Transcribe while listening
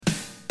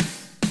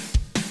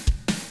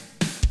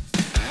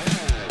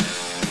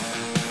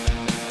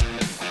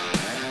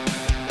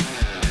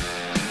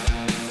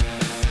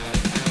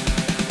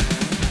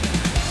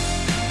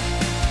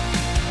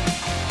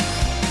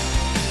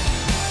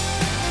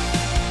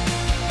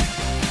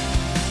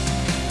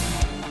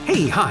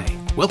Hey, hi.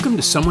 Welcome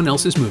to Someone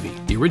Else's Movie,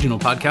 the original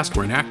podcast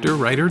where an actor,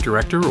 writer,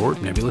 director, or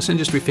nebulous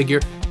industry figure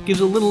gives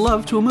a little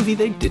love to a movie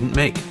they didn't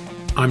make.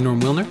 I'm Norm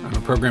Wilner, I'm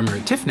a programmer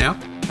at TIFF now,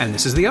 and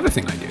this is the other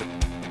thing I do.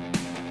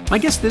 My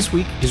guest this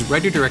week is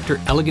writer-director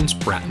Elegance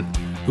Bratton,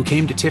 who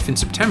came to TIFF in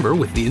September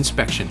with The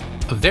Inspection,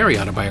 a very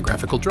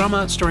autobiographical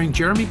drama starring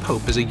Jeremy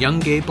Pope as a young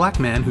gay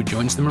black man who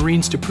joins the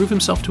Marines to prove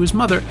himself to his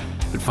mother,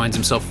 but finds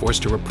himself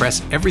forced to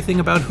repress everything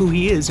about who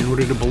he is in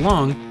order to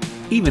belong,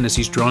 even as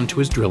he's drawn to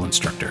his drill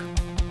instructor.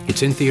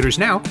 It's in theaters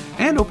now,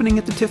 and opening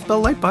at the TIFF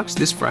Bell Lightbox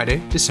this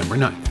Friday, December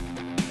 9th.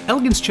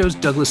 Elegance chose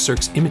Douglas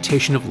Sirk's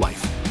Imitation of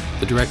Life,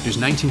 the director's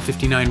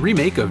 1959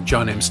 remake of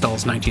John M.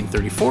 Stahl's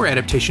 1934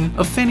 adaptation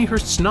of Fannie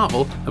Hurst's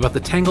novel about the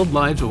tangled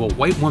lives of a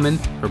white woman,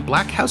 her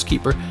black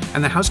housekeeper,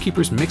 and the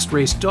housekeeper's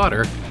mixed-race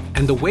daughter,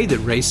 and the way that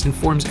race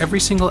informs every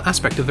single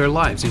aspect of their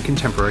lives in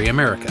contemporary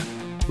America.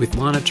 With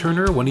Lana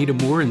Turner, Juanita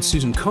Moore, and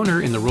Susan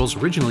Kohner in the roles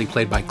originally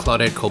played by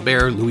Claudette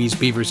Colbert, Louise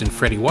Beavers, and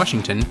Freddie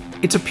Washington,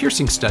 it's a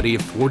piercing study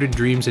of thwarted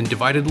dreams and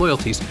divided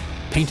loyalties,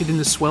 painted in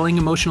the swelling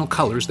emotional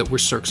colors that were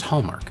Sirk's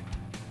hallmark.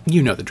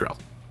 You know the drill.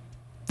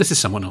 This is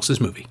Someone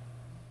Else's Movie.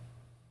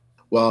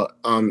 Well,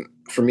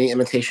 for me,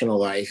 Imitation of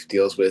Life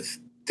deals with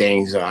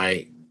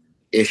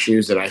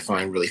issues that I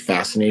find really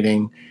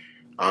fascinating,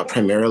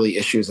 primarily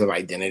issues of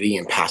identity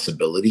and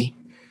passability.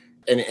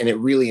 And it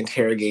really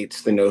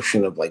interrogates the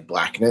notion of like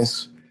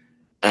blackness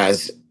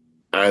as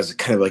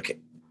kind of like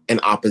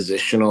an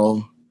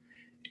oppositional,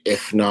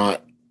 if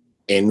not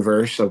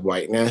inverse of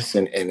whiteness.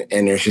 And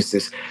there's just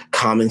this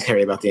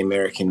commentary about the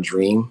American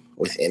dream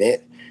within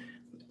it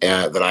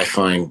that I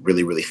find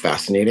really, really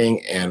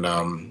fascinating. And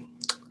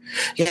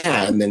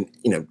and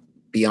then,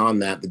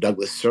 beyond that, the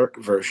Douglas Sirk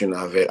version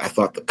of it, I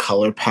thought the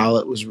color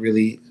palette was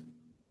really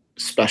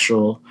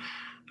special.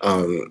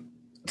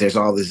 There's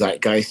all the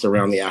zeitgeist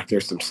around the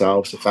actors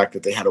themselves. The fact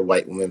that they had a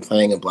white woman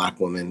playing a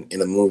black woman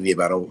in a movie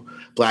about a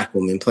black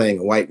woman playing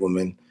a white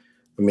woman.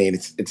 I mean,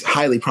 it's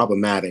highly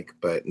problematic,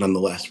 but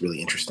nonetheless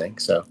really interesting.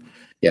 So,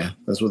 yeah,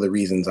 those were the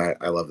reasons I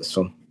love this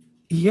film.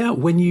 Yeah,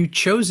 when you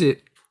chose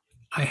it,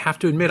 I have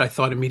to admit, I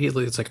thought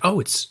immediately, it's like,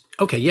 oh, it's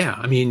okay. Yeah,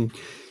 I mean,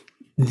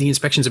 The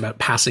Inspection's about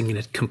passing in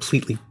a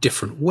completely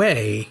different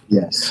way.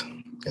 Yes.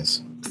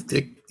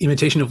 The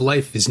Imitation of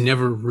Life is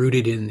never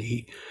rooted in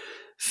the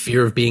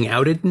fear of being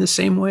outed in the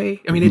same way.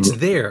 I mean, it's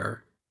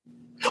there.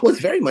 Well,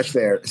 it's very much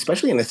there,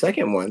 especially in the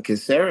second one,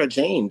 because Sarah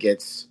Jane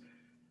gets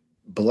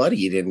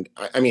bloodied. And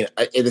I mean,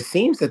 it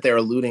seems that they're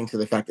alluding to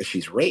the fact that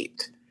she's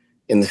raped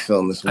in the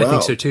film as well. I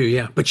think so too,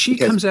 yeah. But she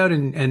comes out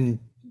and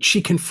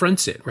she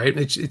confronts it, right?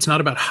 It's not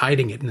about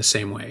hiding it in the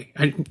same way.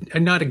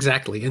 Not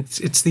exactly.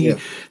 It's the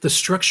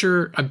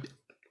structure.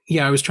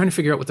 I was trying to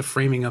figure out what the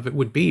framing of it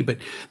would be, but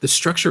the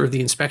structure of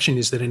The Inspection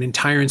is that an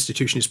entire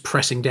institution is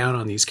pressing down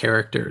on these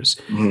characters,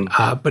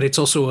 but it's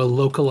also a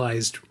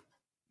localized,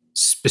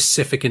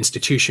 specific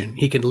institution.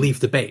 He can leave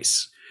the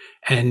base,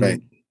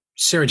 and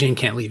Sarah Jane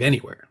can't leave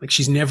anywhere. Like,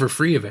 she's never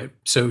free of it.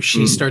 So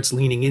she starts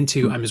leaning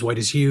into, I'm as white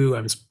as you,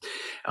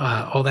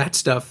 all that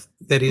stuff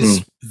that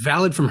is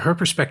valid from her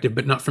perspective,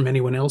 but not from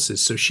anyone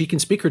else's. So she can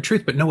speak her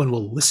truth, but no one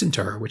will listen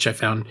to her, which I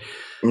found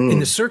in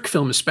the Sirk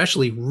film,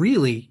 especially,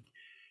 really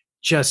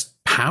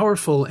just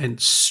powerful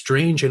and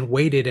strange and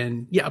weighted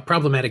and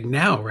problematic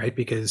now, right?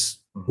 Because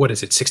what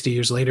is it, 60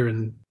 years later?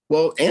 And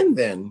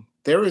then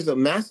there was a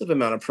massive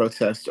amount of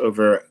protest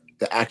over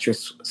the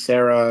actress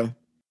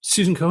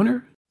Susan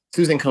Kohner,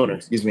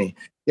 excuse me.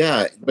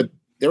 Yeah, but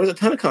there was a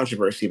ton of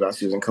controversy about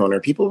Susan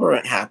Kohner. People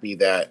weren't happy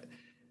that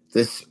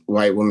this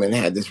white woman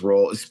had this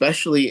role,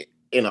 especially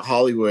in a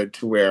Hollywood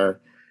to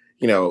where,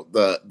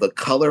 the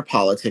color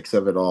politics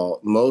of it all,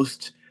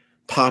 most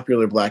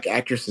popular black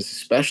actresses,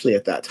 especially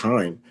at that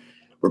time,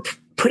 were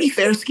pretty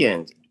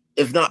fair-skinned,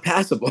 if not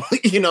passable,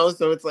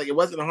 so it's like, it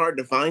wasn't hard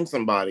to find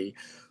somebody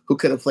who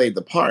could have played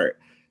the part.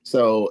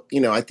 So,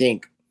 I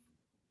think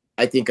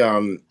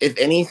if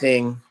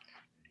anything,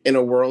 in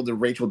a world of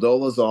Rachel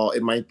Dolezal,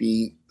 it might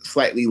be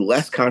slightly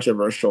less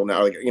controversial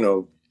now. Like,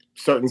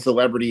 certain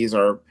celebrities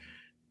are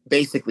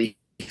basically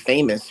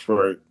famous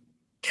for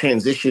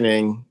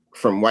transitioning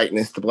from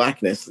whiteness to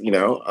blackness,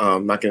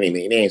 I'm not going to name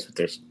any names, but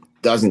there's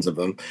dozens of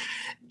them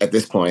at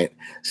this point.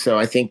 So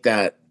I think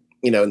that,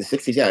 in the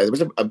 60s, there was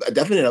a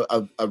definite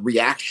a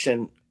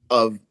reaction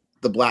of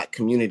the black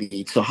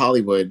community to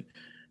Hollywood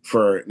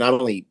for not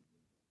only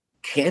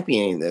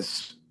championing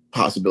this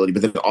possibility,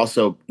 but then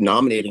also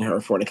nominating her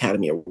for an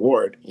Academy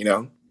Award,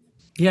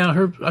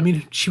 Yeah,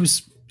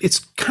 it's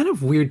kind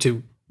of weird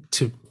to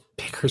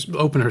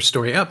open her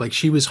story up. Like,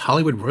 she was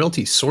Hollywood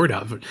royalty, sort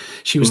of.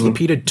 She was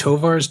Lupita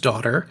Tovar's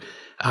daughter.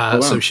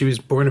 So she was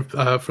born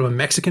from a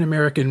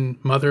Mexican-American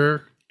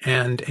mother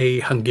and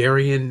a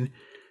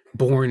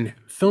Hungarian-born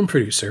film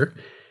producer.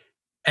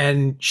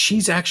 And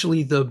she's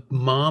actually the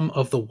mom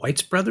of the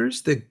Weitz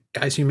brothers, the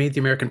guys who made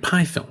the American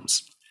Pie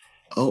films.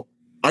 Oh,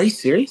 are you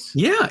serious?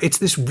 Yeah, it's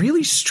this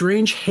really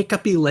strange,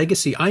 hiccupy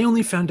legacy. I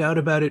only found out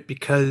about it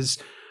because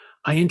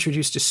I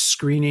introduced a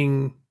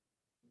screening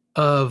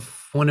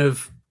of one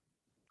of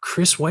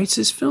Chris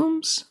Weitz's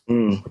films,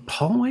 Mm, or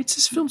Paul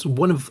Weitz's films,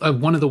 one of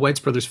the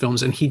Weitz brothers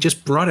films, and he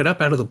just brought it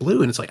up out of the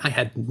blue, and it's like I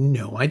had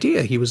no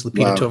idea he was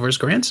Lupita wow. Tovar's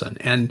grandson,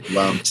 and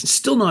Wow.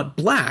 still not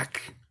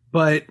black,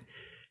 but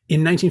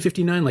in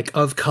 1959, like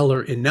of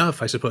color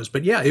enough, I suppose.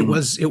 But yeah, it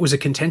was a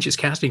contentious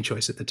casting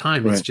choice at the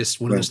time. It's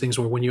just one of those things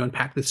where when you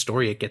unpack the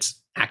story, it gets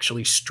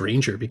actually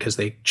stranger because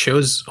they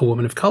chose a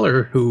woman of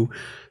color who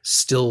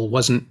still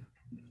wasn't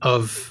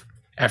of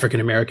African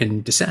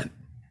American descent.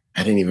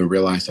 I didn't even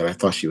realize that. I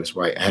thought she was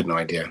white. I had no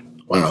idea.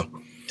 Wow.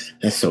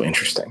 That's so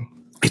interesting.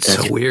 That's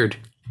so weird.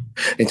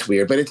 It's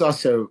weird, but it's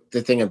also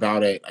the thing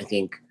about it, I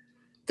think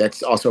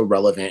that's also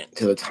relevant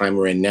to the time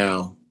we're in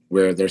now,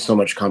 where there's so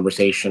much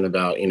conversation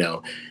about,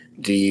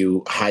 do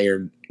you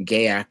hire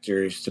gay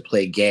actors to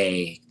play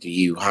gay? Do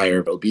you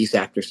hire obese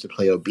actors to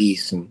play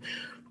obese? And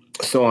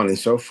so on and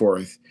so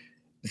forth,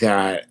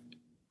 that,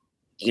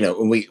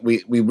 when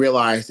we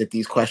realize that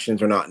these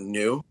questions are not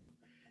new,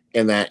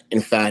 and that,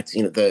 in fact,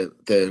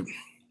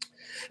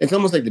 it's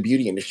almost like the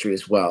beauty industry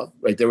as well.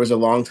 Like there was a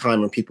long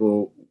time when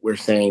people were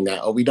saying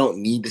that, oh, we don't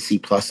need to see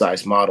plus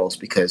size models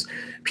because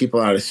people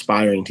are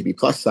aspiring to be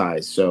plus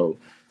size. So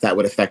that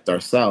would affect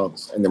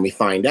ourselves. And then we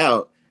find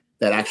out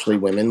that actually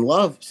women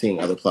love seeing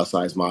other plus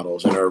size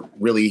models and are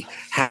really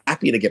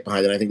happy to get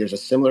behind it. I think there's a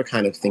similar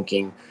kind of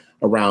thinking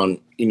around,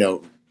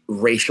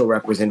 racial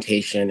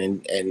representation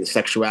and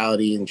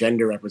sexuality and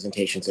gender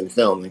representations in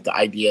film. Like the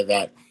idea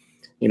that,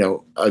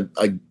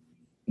 a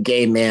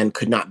gay man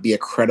could not be a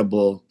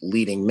credible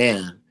leading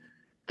man.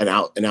 An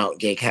out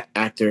gay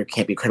actor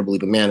can't be a credible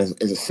leading man is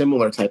a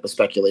similar type of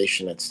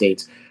speculation that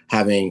states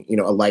having,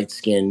 a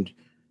light-skinned,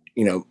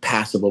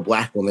 passable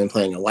black woman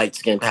playing a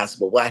light-skinned,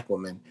 passable black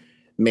woman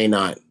may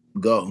not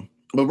go.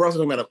 But we're also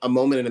talking about a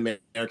moment in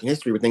American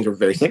history where things were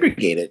very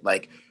segregated.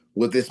 Like,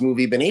 would this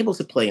movie been able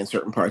to play in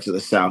certain parts of the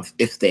South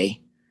if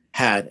they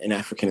had an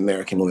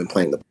African-American woman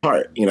playing the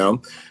part,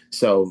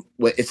 So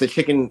it's a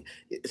chicken.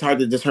 It's hard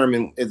to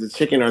determine is the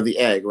chicken or the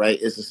egg, right?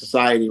 Is the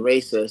society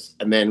racist?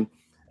 And then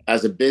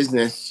as a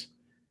business,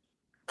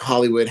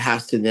 Hollywood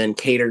has to then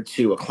cater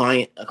to a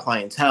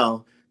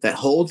clientele that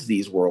holds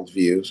these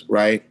worldviews,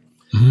 right?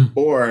 Mm-hmm.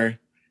 Or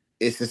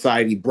is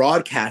society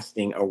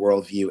broadcasting a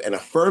worldview and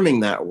affirming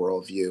that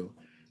worldview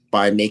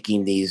by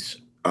making these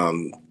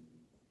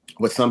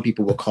what some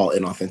people will call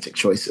inauthentic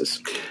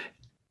choices?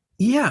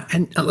 Yeah,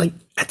 and like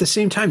at the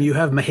same time, you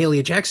have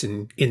Mahalia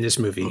Jackson in this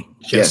movie,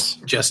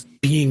 just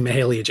being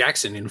Mahalia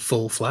Jackson in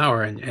full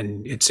flower,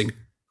 and it's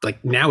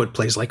like now it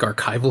plays like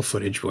archival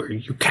footage where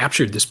you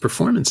captured this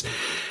performance,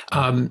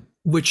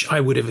 which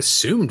I would have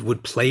assumed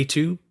would play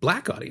to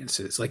black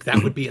audiences. Like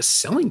that would be a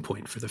selling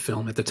point for the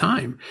film at the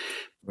time,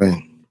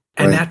 right?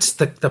 And that's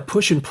the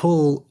push and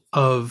pull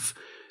of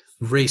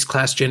race,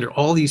 class, gender,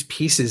 all these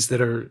pieces that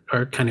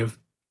are kind of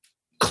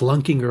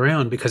clunking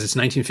around because it's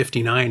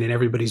 1959 and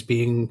everybody's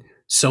being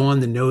so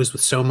on the nose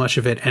with so much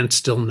of it and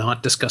still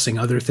not discussing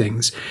other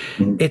things.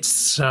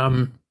 It's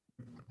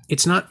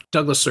not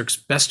Douglas Sirk's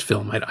best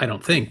film, I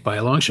don't think, by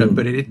a long shot,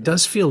 but it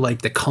does feel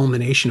like the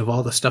culmination of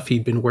all the stuff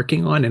he'd been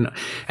working on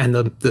and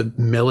the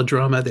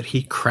melodrama that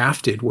he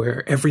crafted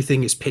where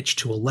everything is pitched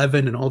to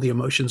 11 and all the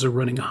emotions are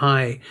running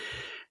high.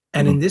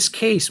 And in this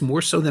case,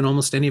 more so than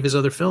almost any of his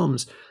other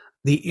films,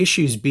 the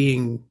issues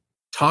being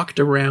talked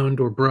around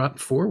or brought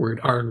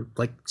forward are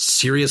like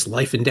serious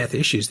life and death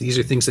issues. These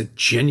are things that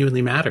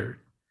genuinely matter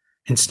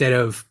instead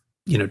of,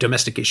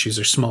 domestic issues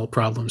or small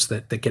problems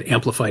that get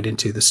amplified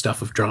into the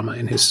stuff of drama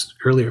in his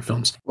earlier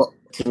films. Well,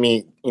 to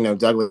me,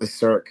 Douglas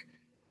Sirk,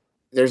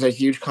 there's a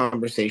huge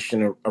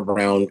conversation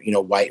around,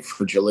 white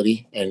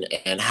fragility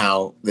and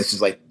how this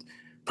is like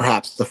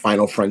perhaps the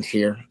final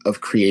frontier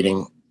of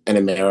creating an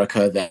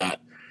America that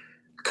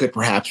could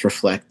perhaps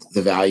reflect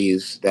the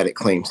values that it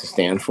claims to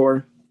stand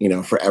for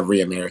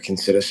every American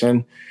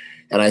citizen.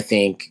 And I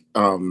think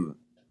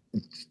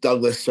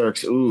Douglas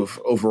Sirk's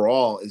oeuvre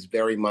overall is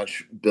very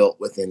much built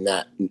within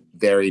that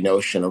very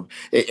notion of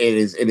it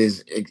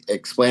is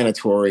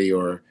explanatory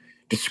or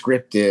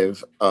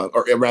descriptive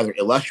or rather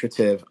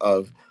illustrative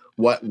of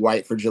what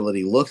white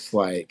fragility looks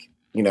like,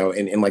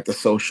 in like the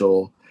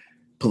social,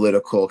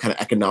 political, kind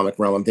of economic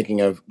realm. I'm thinking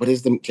of what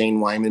is the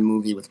Jane Wyman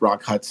movie with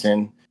Rock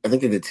Hudson? I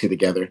think they did two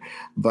together,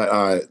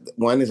 but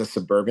one is a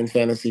suburban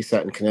fantasy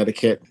set in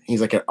Connecticut.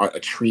 He's like a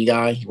tree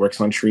guy. He works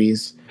on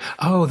trees.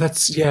 Oh,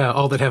 that's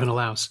All That Heaven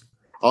Allows.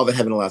 All That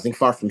Heaven Allows. I think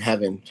Far From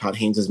Heaven, Todd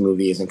Haynes'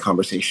 movie, is in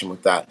conversation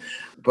with that.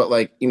 But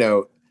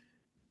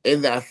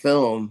in that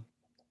film,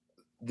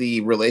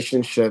 the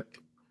relationship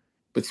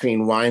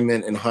between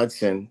Wyman and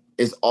Hudson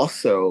is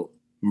also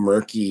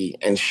murky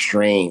and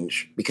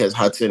strange because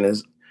Hudson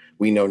is,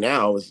 we know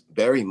now, is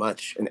very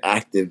much an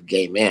active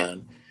gay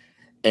man.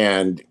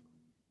 And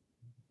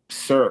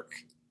Sirk,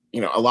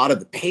 a lot of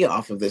the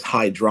payoff of this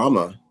high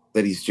drama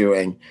that he's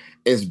doing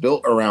is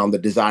built around the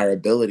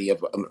desirability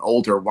of an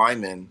older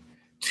Wyman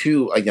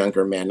to a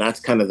younger man. That's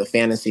kind of the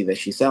fantasy that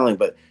she's selling,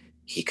 but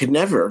he could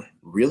never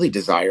really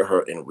desire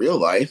her in real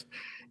life.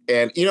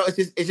 And,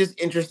 it's just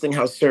interesting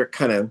how Sirk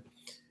kind of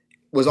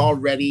was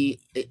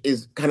already,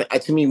 is kind of,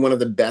 to me, one of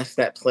the best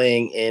at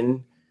playing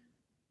in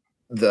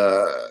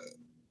the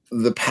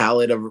the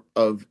palette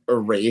of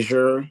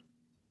erasure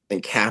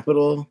and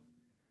capital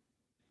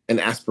and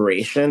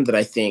aspiration that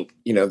I think,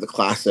 the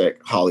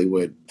classic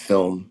Hollywood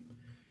film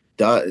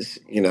does,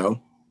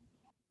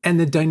 And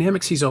the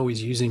dynamics he's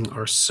always using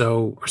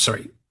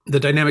the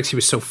dynamics he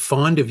was so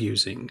fond of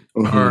using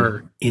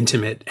are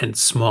intimate and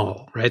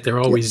small, right? They're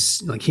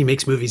always like, he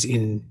makes movies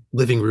in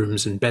living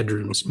rooms and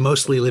bedrooms,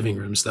 mostly living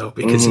rooms though,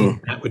 because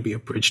that would be a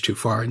bridge too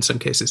far in some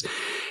cases.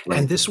 Right.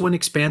 And this one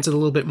expands it a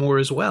little bit more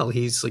as well.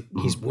 He's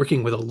he's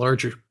working with a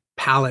larger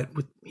palette.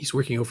 He's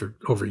working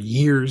over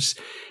years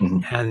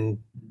and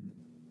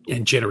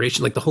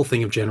generation, like the whole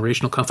thing of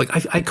generational conflict.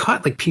 I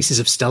caught like pieces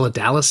of Stella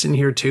Dallas in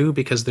here too,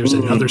 because there's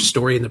another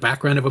story in the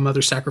background of a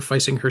mother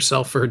sacrificing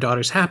herself for her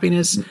daughter's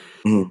happiness.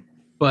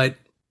 But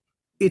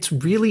it's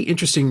really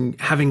interesting,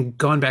 having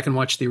gone back and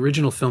watched the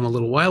original film a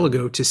little while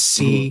ago, to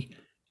see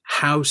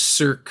how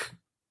Sirk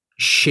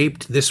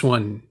shaped this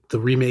one, the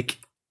remake,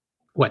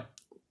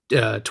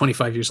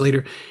 25 years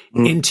later,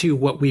 into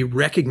what we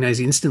recognize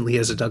instantly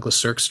as a Douglas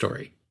Sirk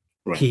story.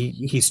 Right.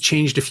 He's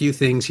changed a few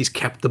things. He's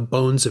kept the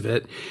bones of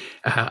it,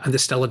 and the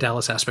Stella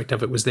Dallas aspect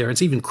of it was there.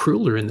 It's even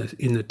crueler in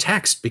the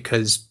text,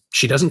 because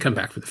she doesn't come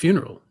back for the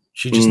funeral.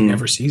 She just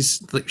never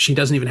sees. She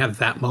doesn't even have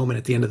that moment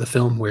at the end of the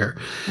film where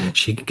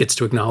she gets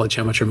to acknowledge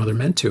how much her mother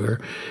meant to her.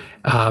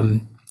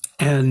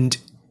 And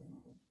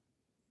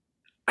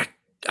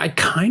I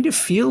kind of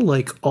feel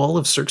like all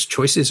of Sirk's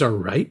choices are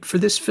right for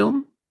this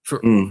film, for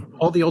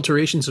all the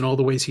alterations and all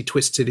the ways he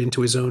twists it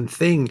into his own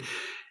thing.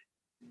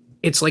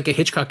 It's like a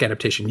Hitchcock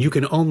adaptation. You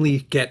can only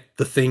get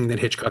the thing that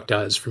Hitchcock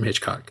does from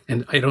Hitchcock.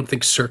 And I don't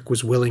think Sirk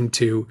was willing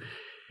to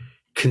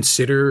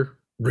consider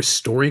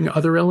restoring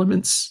other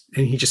elements.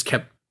 And he just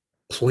kept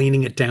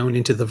planing it down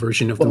into the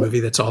version of the movie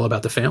that's all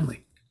about the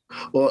family.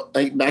 Well,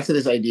 back to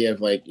this idea of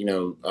white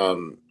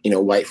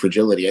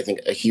fragility. I think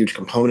a huge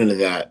component of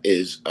that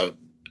is a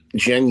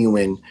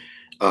genuine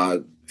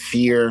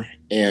fear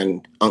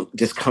and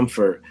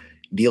discomfort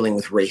dealing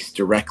with race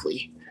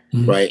directly,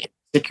 right?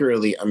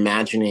 Particularly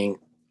imagining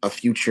a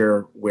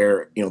future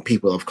where,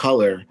 people of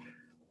color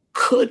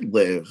could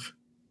live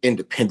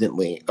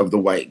independently of the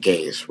white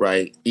gaze,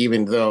 right?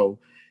 Even though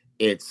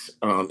it's,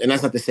 and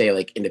that's not to say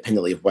like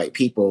independently of white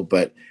people,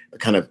 but the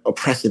kind of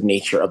oppressive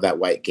nature of that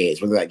white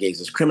gaze, whether that gaze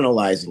is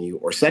criminalizing you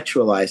or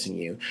sexualizing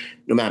you,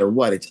 no matter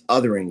what, it's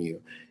othering you.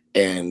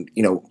 And,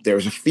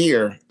 there's a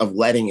fear of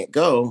letting it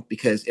go,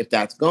 because if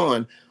that's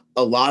gone,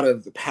 a lot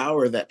of the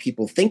power that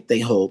people think they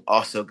hold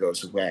also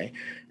goes away.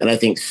 And I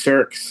think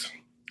Sirk's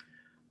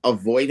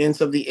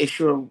avoidance of the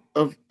issue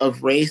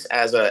of race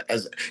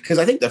because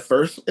I think the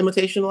first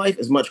Imitation Life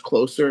is much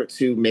closer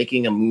to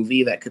making a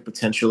movie that could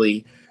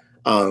potentially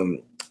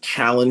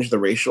challenge the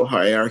racial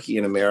hierarchy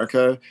in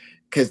America,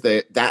 because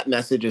that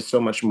message is so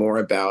much more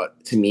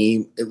about, to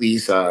me at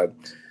least, the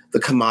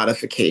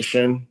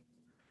commodification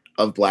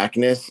of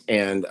Blackness,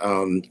 and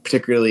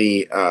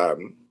particularly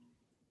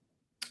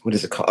what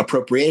is it called,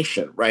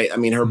 appropriation, right? I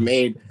mean, her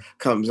maid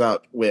comes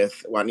up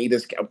with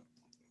Juanita's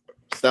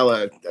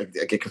Stella, I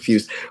get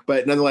confused,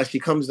 but nonetheless, she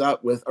comes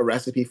up with a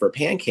recipe for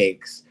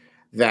pancakes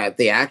that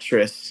the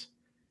actress,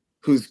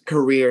 whose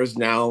career is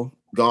now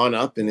gone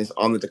up and is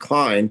on the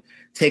decline,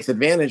 takes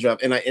advantage of,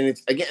 and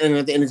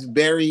it's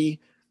very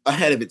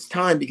ahead of its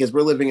time, because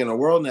we're living in a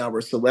world now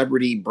where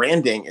celebrity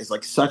branding is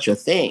like such a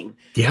thing,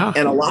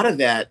 and a lot of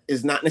that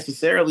is not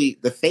necessarily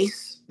the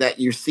face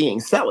that you're seeing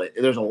sell it.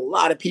 There's a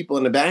lot of people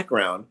in the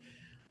background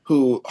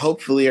who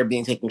hopefully are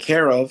being taken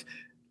care of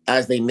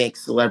as they make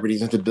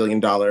celebrities into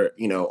billion-dollar,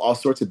 all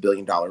sorts of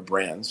billion-dollar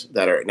brands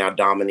that are now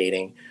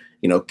dominating,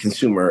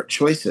 consumer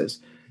choices.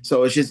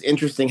 So it's just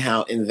interesting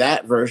how in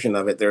that version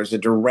of it, there's a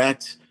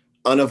direct,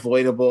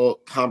 unavoidable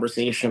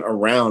conversation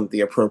around the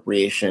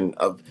appropriation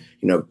of,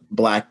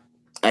 Black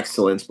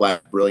excellence,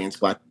 Black brilliance,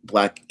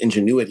 Black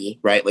ingenuity,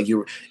 right? Like,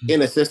 you're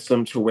in a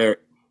system to where,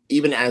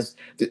 even as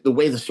the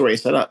way the story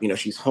is set up,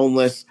 she's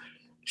homeless,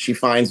 she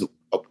finds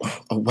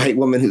a white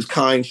woman who's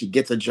kind, she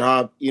gets a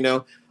job,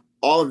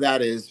 all of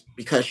that is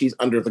because she's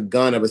under the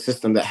gun of a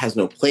system that has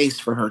no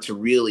place for her to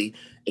really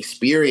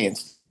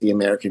experience the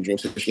American dream.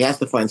 So she has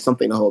to find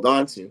something to hold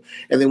on to.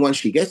 And then once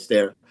she gets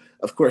there,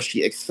 of course,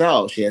 she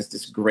excels. She has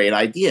this great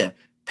idea,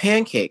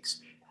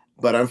 pancakes.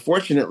 But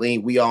unfortunately,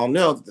 we all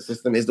know that the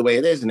system is the way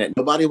it is, and that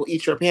nobody will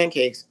eat your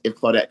pancakes if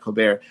Claudette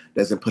Colbert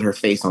doesn't put her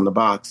face on the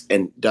box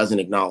and doesn't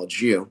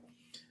acknowledge you.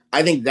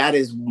 I think that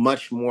is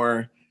much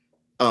more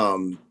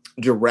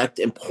direct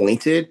and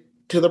pointed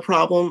to the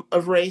problem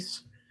of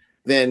race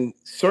than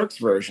Sirk's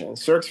version.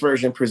 Sirk's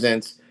version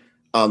presents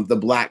the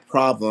Black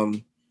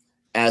problem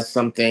as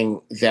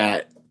something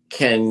that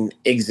can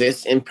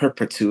exist in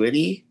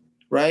perpetuity,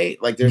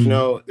 right? Like there's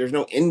no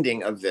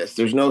ending of this.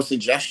 There's no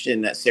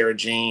suggestion that Sarah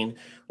Jane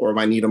or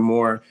Juanita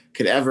Moore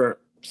could ever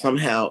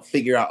somehow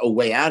figure out a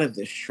way out of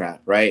this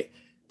trap, right?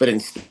 But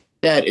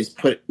instead is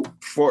put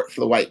forth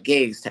for the white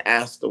gaze to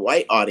ask the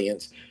white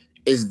audience,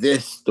 is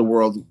this the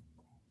world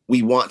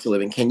we want to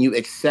live in? Can you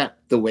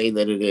accept the way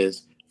that it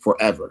is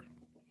forever?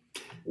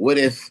 What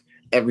if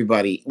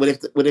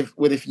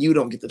you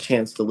don't get the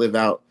chance to live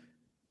out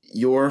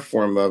your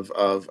form of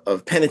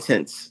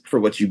penitence for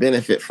what you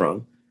benefit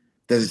from?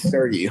 Does it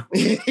stir you?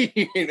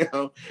 You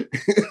know,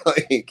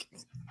 like.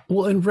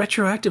 Well, and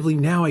retroactively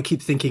now, I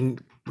keep thinking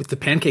with the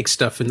pancake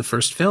stuff in the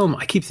first film,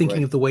 I keep thinking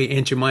Right. of the way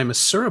Aunt Jemima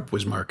syrup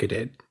was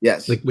marketed,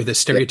 Yes. like with a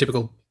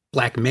stereotypical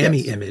black mammy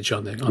Yes. image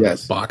on the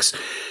Yes. box,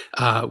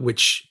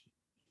 which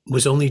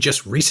was only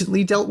just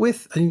recently dealt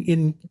with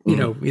in you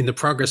know, in the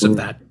progress of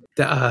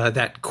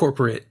that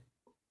corporate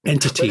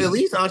entity. But at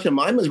least Aunt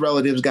Jemima's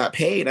relatives got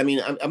paid. I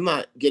mean, I'm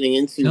not getting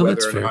into No,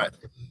 that's whether or fair. not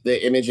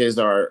the images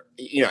are,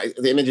 you know,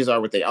 the images are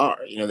what they are.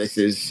 You know, this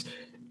is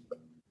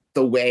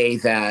the way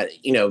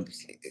that, you know,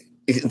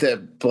 the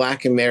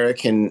Black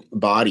American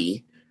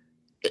body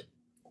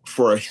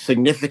for a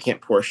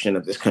significant portion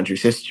of this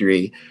country's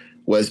history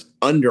was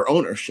under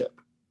ownership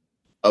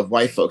of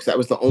white folks. That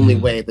was the only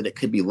way that it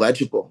could be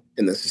legible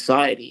in the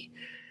society.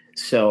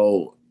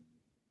 So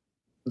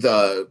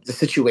the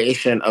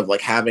situation of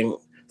like having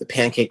the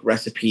pancake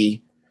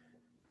recipe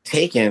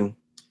taken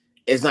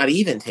is not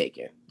even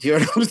taken. Do you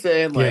know what I'm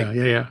saying? Like,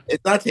 Yeah.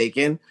 it's not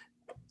taken.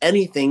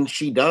 Anything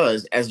she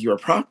does as your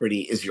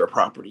property is your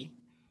property.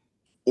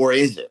 Or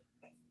is it?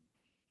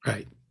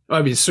 Right.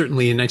 I mean,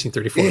 certainly in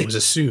 1934, it was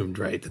assumed,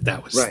 right,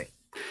 that was Right.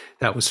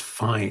 that was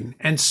fine.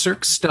 And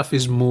Cirque's stuff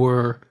is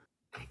more,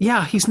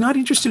 yeah, he's not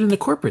interested in the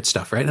corporate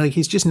stuff, right? Like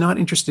he's just not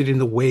interested in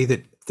the way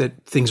that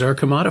things are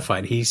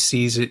commodified. He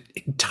sees it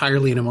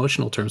entirely in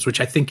emotional terms, which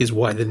I think is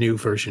why the new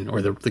version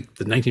or the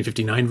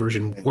 1959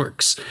 version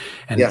works,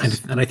 and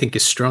Yes. and I think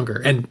is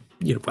stronger. And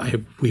you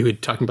know, we were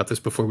talking about this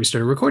before we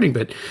started recording,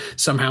 but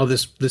somehow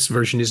this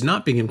version is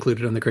not being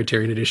included on the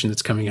Criterion edition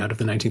that's coming out of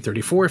the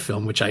 1934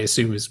 film, which I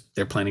assume is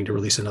they're planning to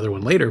release another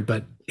one later.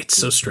 But it's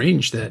so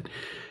strange that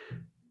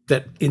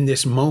in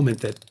this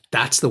moment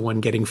that's the one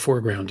getting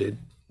foregrounded,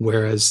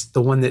 whereas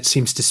the one that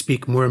seems to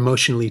speak more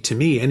emotionally to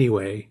me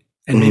anyway,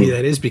 and maybe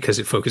that is because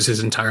it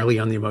focuses entirely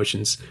on the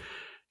emotions,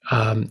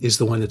 is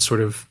the one that's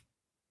sort of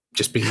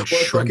just being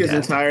shrugged Focus at.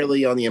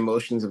 Entirely on the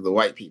emotions of the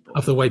white people.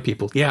 Of the white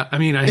people. Yeah. I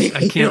mean, I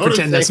can't You know what I'm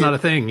pretend that's saying? not a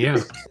thing. Yeah.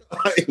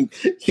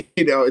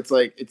 You know, it's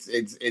like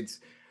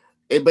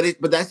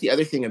but that's the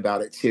other thing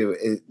about it too,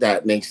 is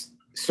that makes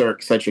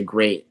Cirque such a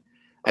great,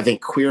 I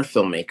think, queer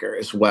filmmaker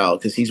as well,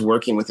 because he's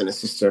working within a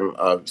system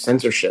of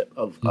censorship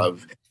of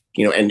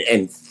you know,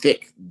 and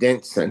thick,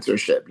 dense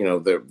censorship. You know,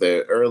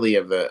 the early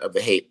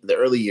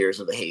years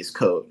of the Hays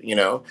Code. You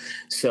know,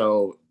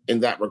 so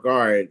in that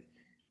regard,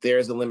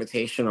 there's a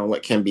limitation on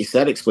what can be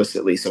said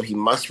explicitly. So he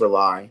must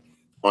rely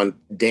on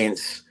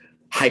dense,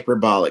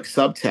 hyperbolic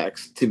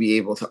subtext to be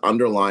able to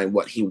underline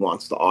what he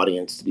wants the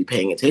audience to be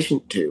paying attention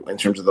to in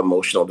terms of the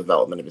emotional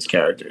development of his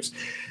characters.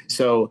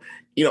 So,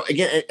 you know,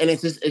 again, and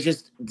it's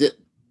just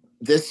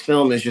this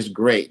film is just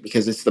great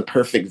because it's the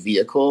perfect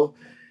vehicle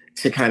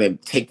to kind of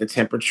take the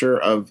temperature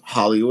of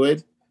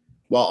Hollywood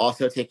while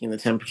also taking the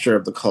temperature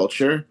of the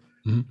culture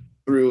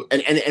through,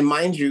 and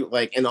mind you,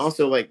 like, and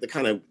also like the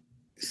kind of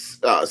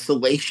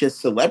salacious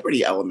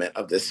celebrity element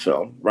of this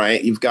film,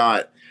 right? You've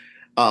got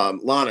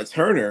Lana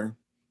Turner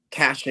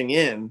cashing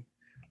in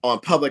on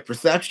public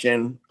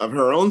perception of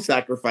her own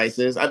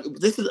sacrifices.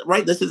 This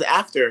is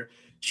after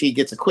she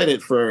gets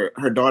acquitted for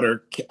her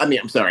daughter.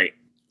 I'm sorry.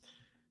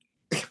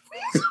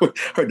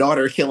 Her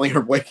daughter killing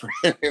her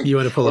boyfriend. You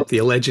want to pull up the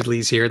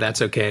allegedlys here?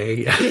 That's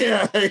okay.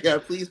 yeah.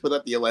 Please put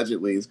up the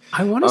allegedlys.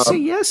 I want to say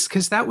yes,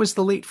 because that was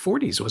the late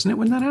 40s, wasn't it,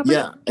 when that happened?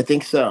 Yeah, I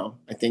think so.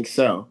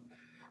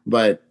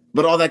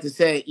 But all that to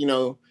say, you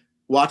know,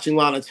 watching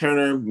Lana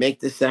Turner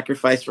make this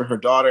sacrifice for her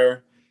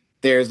daughter,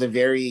 there's a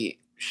very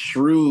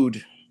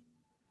shrewd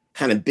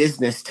kind of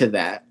business to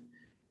that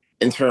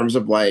in terms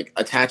of like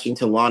attaching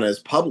to Lana's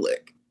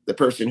public, the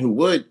person who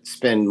would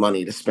spend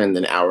money to spend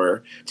an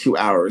hour, 2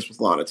 hours with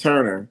Lana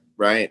Turner,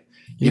 right?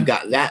 Yeah. You've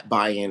got that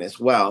buy-in as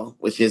well,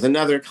 which is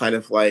another kind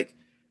of like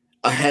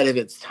ahead of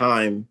its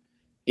time,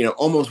 you know,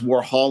 almost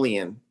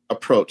Warholian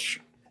approach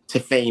to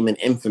fame and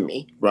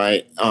infamy,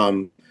 right?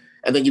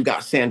 And then you've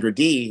got Sandra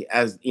Dee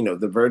as, you know,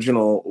 the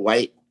virginal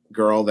white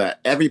girl that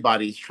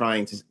everybody's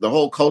trying to, the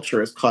whole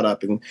culture is caught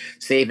up in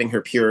saving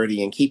her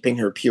purity and keeping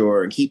her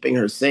pure and keeping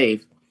her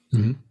safe.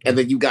 And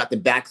then you got the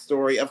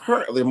backstory of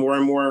her. The more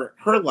and more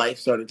her life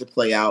started to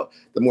play out,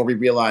 the more we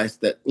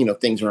realized that, you know,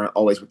 things aren't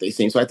always what they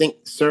seem. So I think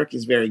Cirque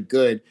is very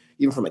good,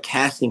 even from a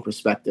casting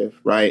perspective,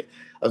 right?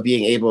 Of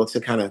being able to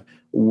kind of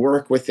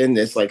work within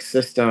this like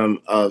system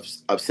of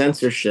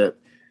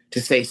censorship to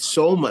say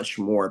so much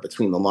more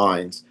between the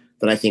lines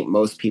that I think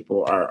most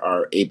people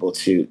are able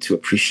to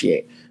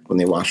appreciate when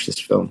they watch this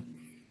film.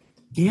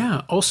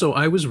 Yeah. Also,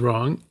 I was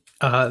wrong.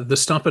 The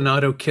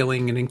Stompanato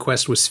killing and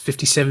inquest was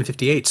 57,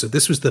 58. So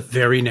this was the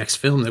very next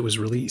film that was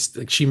released.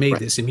 Like she made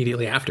this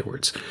immediately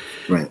afterwards.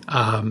 Right.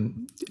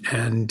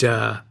 And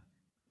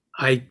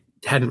I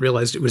hadn't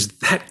realized it was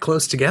that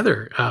close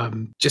together.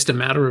 Just a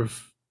matter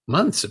of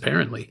months,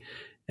 apparently.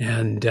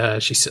 And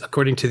she's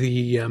according to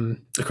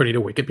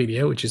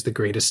Wikipedia, which is the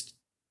greatest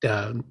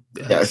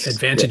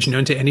advantage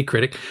known to any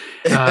critic.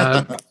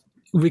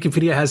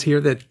 Wikipedia has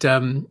here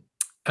that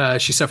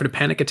she suffered a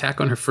panic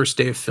attack on her first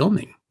day of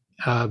filming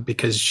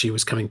because she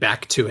was coming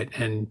back to it,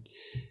 and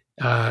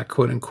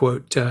quote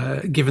unquote,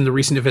 given the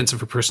recent events of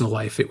her personal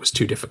life, it was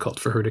too difficult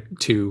for her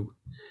to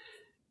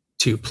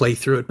play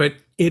through it. But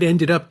it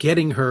ended up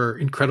getting her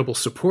incredible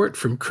support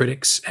from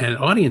critics and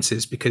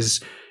audiences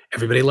because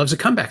everybody loves a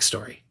comeback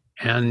story.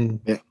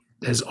 And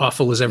as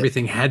awful as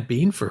everything had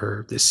been for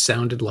her, this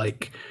sounded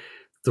like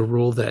the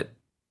role that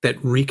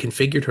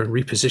reconfigured her and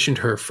repositioned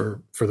her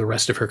for the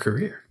rest of her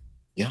career.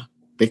 Yeah,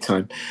 big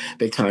time.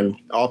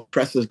 All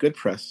press is good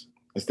press,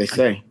 as they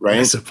say, right?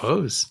 I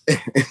suppose.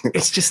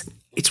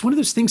 It's one of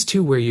those things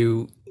too, where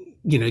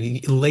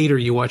later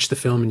you watch the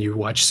film and you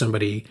watch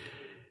somebody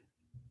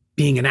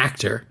being an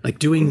actor, like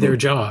doing their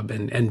job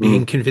and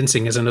being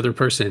convincing as another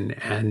person.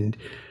 And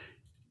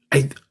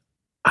I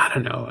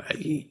don't know.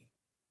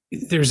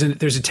 There's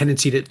a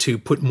tendency to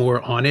put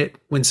more on it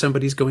when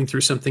somebody's going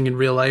through something in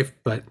real life,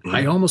 but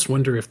I almost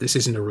wonder if this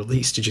isn't a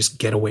release to just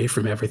get away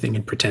from everything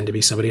and pretend to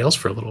be somebody else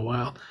for a little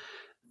while.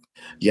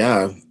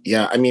 Yeah.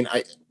 I mean,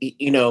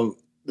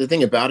 the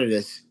thing about it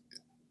is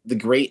the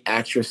great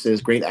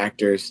actresses, great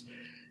actors,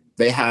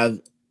 they have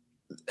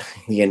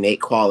the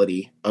innate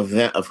quality of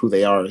who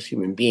they are as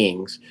human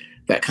beings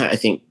that kind of, I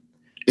think,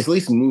 at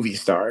least movie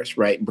stars,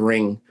 right,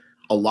 bring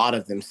a lot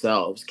of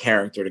themselves,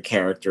 character to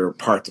character,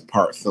 part to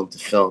part, film to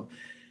film.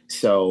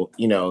 So,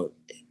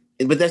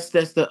 but that's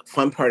the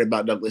fun part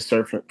about Douglas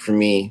Sirk for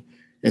me,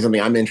 and something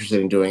I'm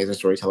interested in doing as a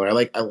storyteller. I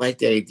like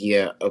the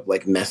idea of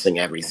like messing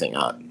everything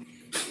up,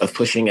 of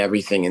pushing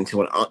everything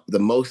into the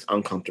most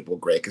uncomfortable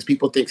gray. Because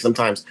people think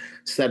sometimes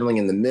settling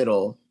in the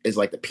middle is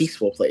like the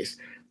peaceful place.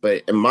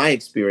 But in my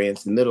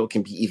experience, the middle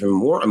can be even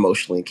more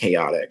emotionally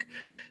chaotic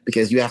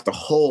because you have to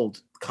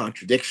hold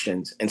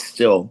contradictions and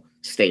still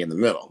stay in the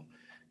middle,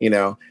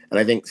 And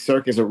I think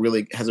Sirk has a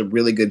really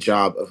good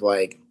job of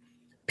like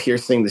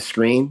piercing the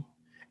screen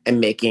and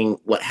making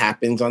what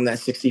happens on that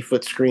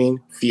 60-foot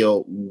screen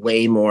feel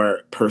way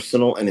more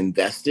personal and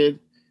invested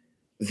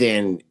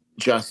than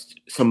just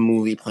some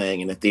movie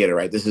playing in a theater,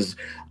 right? This is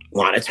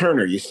Lana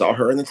Turner. You saw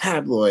her in the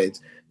tabloids.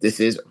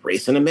 This is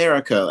Race in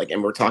America.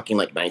 And we're talking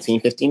like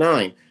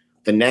 1959.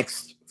 The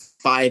next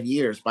 5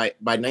 years, by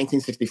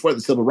 1964,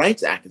 the Civil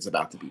Rights Act is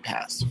about to be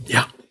passed.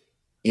 Yeah.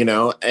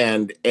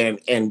 And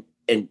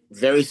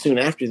very soon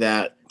after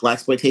that,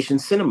 blaxploitation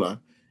cinema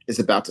is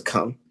about to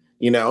come,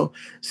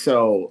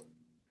 So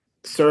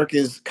Sirk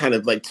is kind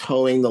of like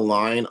towing the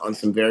line on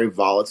some very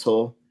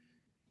volatile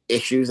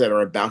issues that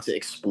are about to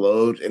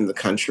explode in the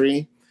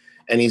country.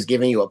 And he's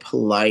giving you a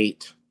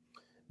polite,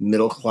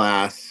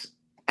 middle-class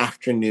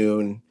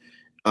afternoon,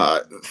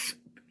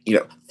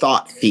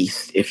 thought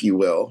feast, if you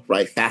will,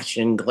 right?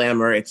 Fashion,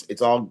 glamour.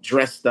 It's all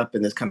dressed up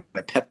in this kind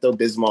of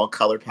Pepto-Bismol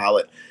color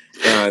palette.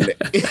 And,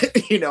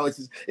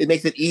 it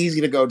makes it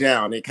easy to go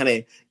down. It kind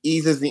of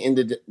eases the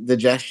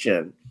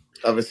indigestion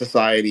of a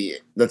society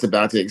that's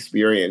about to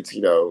experience,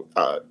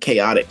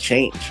 chaotic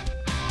change.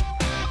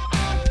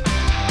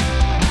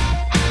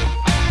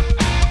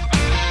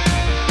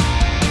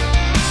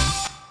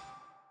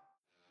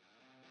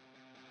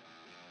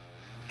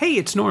 Hey,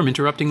 it's Norm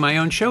interrupting my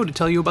own show to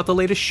tell you about the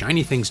latest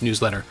Shiny Things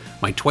newsletter,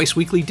 my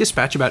twice-weekly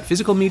dispatch about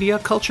physical media,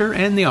 culture,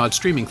 and the odd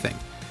streaming thing.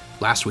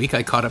 Last week,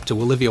 I caught up to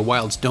Olivia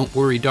Wilde's Don't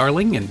Worry,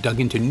 Darling, and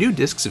dug into new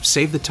discs of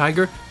Save the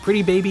Tiger,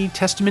 Pretty Baby,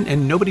 Testament,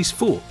 and Nobody's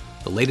Fool,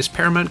 the latest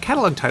Paramount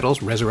catalog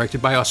titles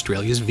resurrected by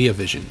Australia's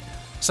ViaVision.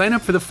 Sign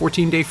up for the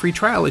 14-day free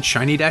trial at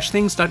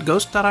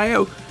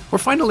shiny-things.ghost.io or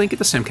find a link at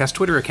the Semcast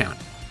Twitter account.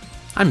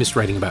 I missed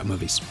writing about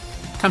movies.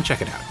 Come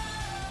check it out.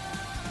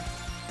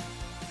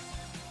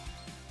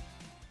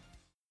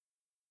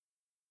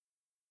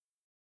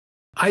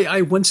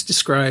 I once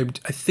described,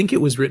 I think it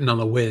was Written on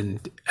the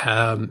Wind,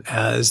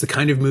 as the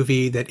kind of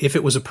movie that if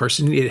it was a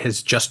person, it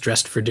has just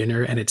dressed for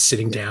dinner and it's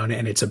sitting down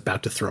and it's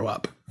about to throw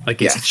up. Like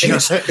it's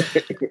just,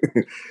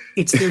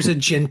 there's a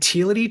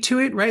gentility to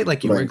it, right?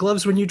 Like you wear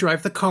gloves when you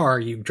drive the car,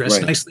 you dress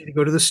nicely to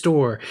go to the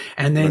store.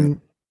 And then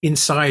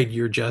inside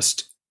you're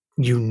just,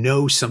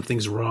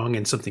 something's wrong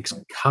and something's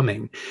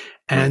coming.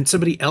 And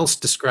somebody else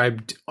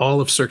described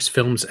all of Sirk's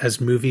films as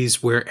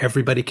movies where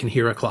everybody can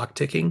hear a clock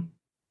ticking.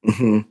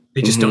 Mm-hmm.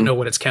 They just don't know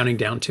what it's counting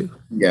down to.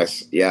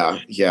 Yes. Yeah.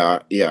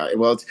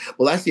 Well,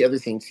 that's the other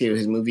thing too.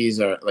 His movies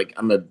are like,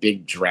 I'm a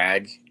big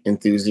drag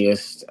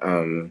enthusiast.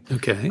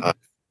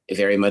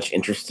 Very much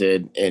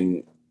interested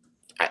in,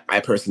 I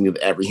personally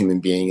believe every human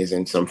being is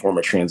in some form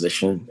of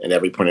transition at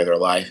every point of their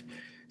life.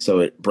 So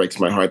it breaks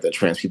my heart that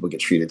trans people get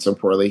treated so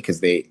poorly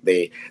because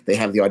they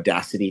have the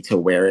audacity to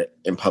wear it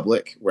in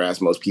public, whereas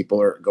most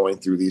people are going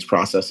through these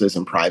processes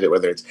in private,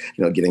 whether it's,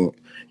 getting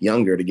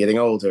younger to getting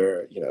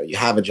older, you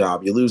have a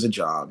job, you lose a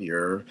job,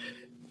 you're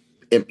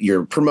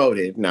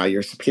promoted, now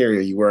you're superior,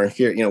 you were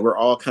inferior, we're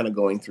all kind of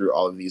going through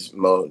all of these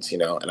modes,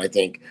 and I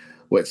think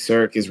what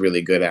Sirk is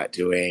really good at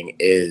doing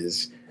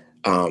is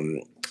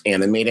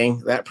animating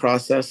that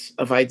process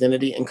of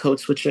identity and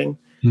code switching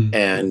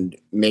and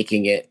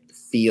making it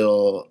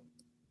feel,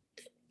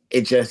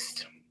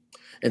 it's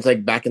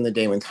like back in the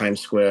day when Times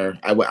Square,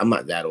 I'm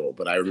not that old,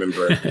 but I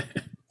remember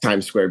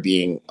Times Square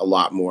being a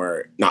lot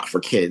more not for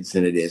kids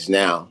than it is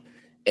now.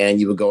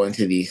 and you would go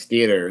into these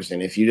theaters,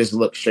 and if you just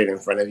look straight in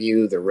front of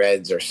you, the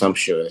reds are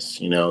sumptuous.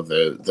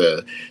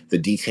 The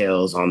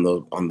details on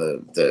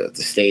the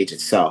stage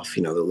itself,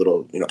 the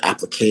little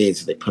appliques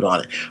that they put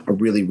on it are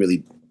really,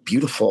 really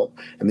beautiful.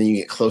 And then you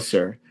get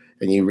closer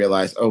and you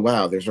realize, oh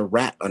wow, there's a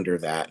rat under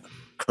that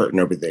curtain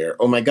over there.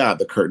 Oh my God,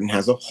 the curtain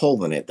has a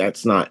hole in it.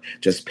 That's not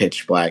just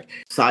pitch black.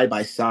 Side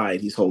by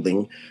side, he's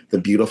holding the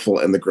beautiful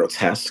and the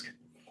grotesque,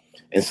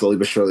 and slowly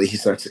but surely he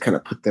starts to kind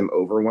of put them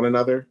over one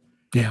another.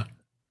 Yeah.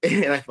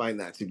 And I find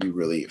that to be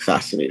really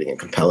fascinating and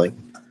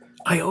compelling.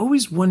 I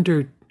always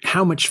wondered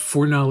how much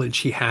foreknowledge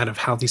he had of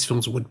how these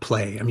films would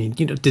play. I mean,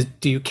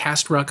 do you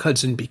cast Rock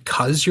Hudson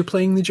because you're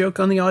playing the joke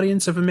on the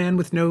audience of a man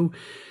with no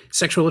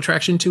sexual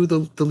attraction to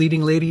the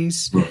leading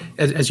ladies,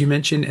 as you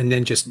mentioned, and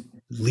then just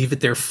leave it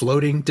there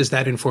floating? Does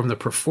that inform the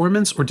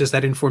performance, or does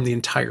that inform the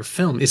entire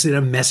film? Is it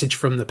a message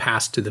from the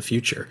past to the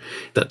future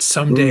that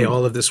someday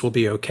all of this will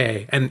be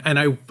okay? And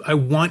I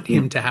want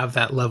him to have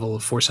that level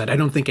of foresight. I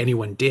don't think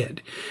anyone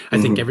did. I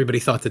think everybody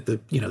thought that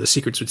the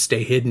secrets would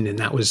stay hidden, and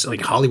that was like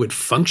Hollywood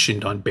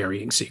functioned on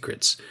burying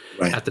secrets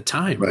at the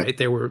time, right?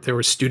 There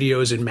were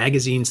studios and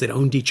magazines that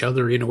owned each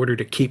other in order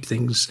to keep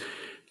things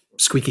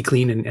squeaky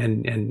clean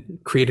and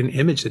create an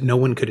image that no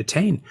one could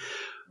attain.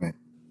 Right.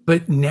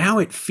 But now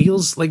it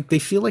feels like they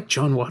feel like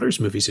John Waters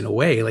movies in a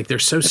way, like they're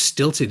so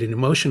stilted and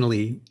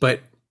emotionally, but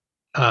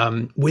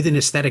with an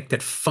aesthetic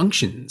that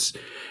functions.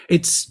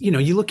 It's,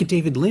 you look at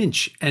David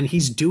Lynch and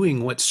he's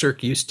doing what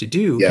Cirque used to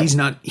do. Yeah.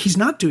 He's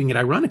not doing it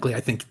ironically.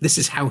 I think this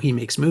is how he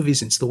makes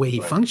movies. And it's the way he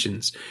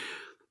functions.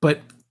 But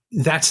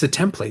that's the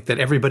template that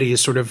everybody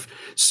is sort of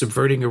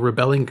subverting or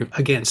rebelling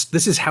against.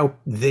 This is how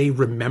they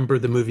remember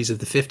the movies of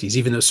the 50s,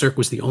 even though Cirque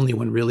was the only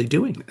one really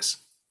doing this.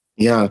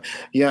 Yeah.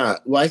 Yeah.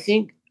 Well, I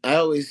think I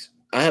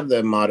have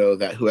the motto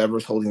that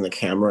whoever's holding the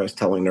camera is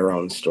telling their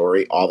own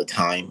story all the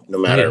time, no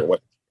matter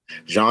what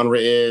genre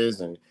is.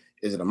 And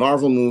is it a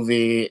Marvel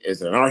movie?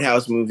 Is it an art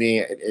house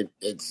movie?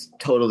 It's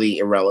totally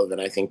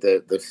irrelevant. I think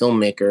the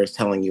filmmaker is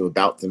telling you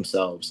about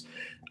themselves,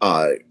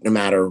 no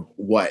matter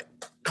what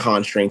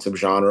constraints of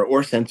genre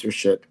or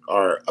censorship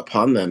are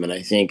upon them. And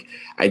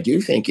I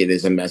do think it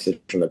is a message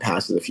from the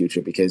past to the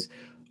future, because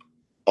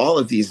all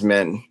of these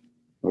men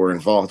were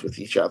involved with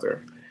each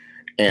other.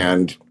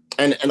 And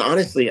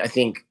honestly, I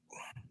think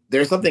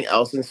there's something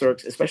else in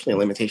Cirque, especially in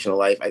Limitation of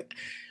Life.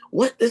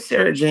 What does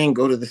Sarah Jane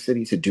go to the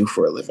city to do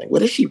for a living?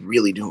 What is she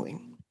really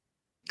doing?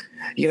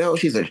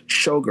 She's a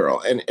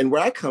showgirl. And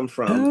where I come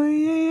from,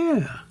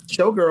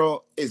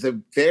 showgirl is a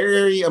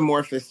very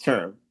amorphous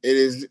term. It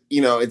is,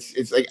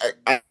 it's like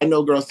I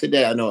know girls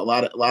today. I know a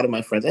lot of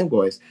my friends and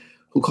boys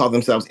who call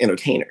themselves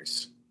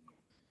entertainers.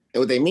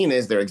 And what they mean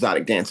is they're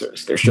exotic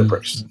dancers, they're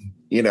strippers,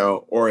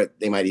 or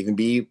they might even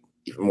be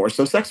even more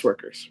so sex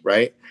workers,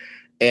 right?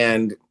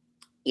 And,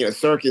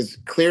 Cirque is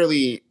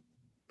clearly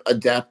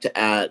adept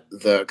at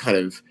the kind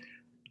of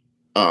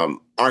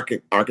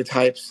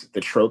archetypes,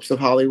 the tropes of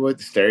Hollywood,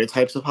 the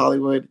stereotypes of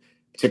Hollywood,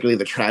 particularly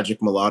the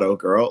tragic mulatto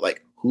girl.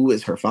 Like, who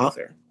is her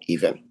father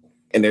even?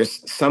 And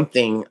there's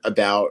something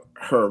about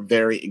her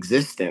very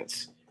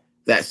existence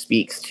that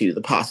speaks to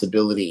the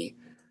possibility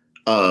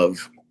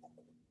of,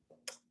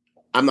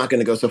 I'm not going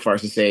to go so far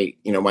as to say,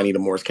 Juanita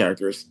Moore's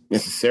character is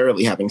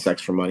necessarily having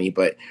sex for money,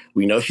 but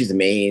we know she's a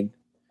maid,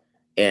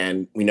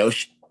 and we know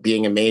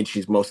being a maid,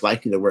 she's most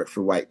likely to work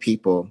for white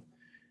people.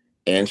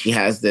 And she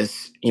has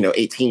this,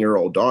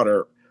 18-year-old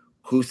daughter.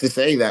 Who's to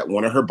say that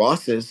one of her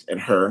bosses and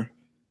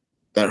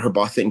that her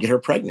boss didn't get her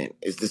pregnant?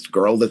 Is this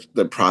girl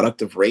the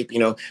product of rape?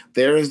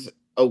 There's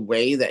a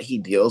way that he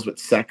deals with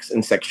sex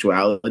and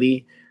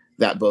sexuality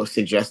that both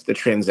suggests the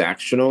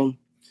transactional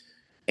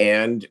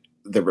and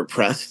the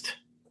repressed,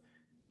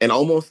 and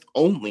almost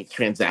only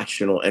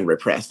transactional and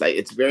repressed.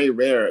 It's very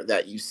rare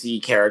that you see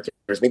characters,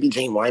 maybe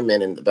Jane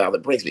Wyman in The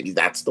Violet Breaks, maybe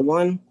that's the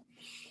one.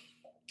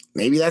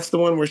 Maybe that's the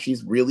one where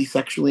she's really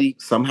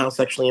somehow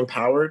sexually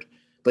empowered.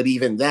 But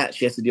even that,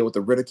 she has to deal with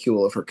the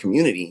ridicule of her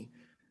community.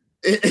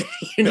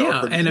 And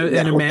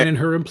a man in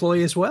her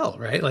employ as well,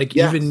 right? Like,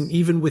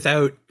 even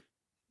without,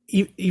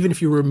 even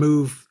if you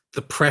remove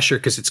the pressure,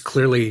 because it's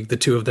clearly the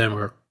two of them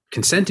are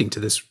consenting to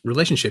this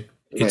relationship,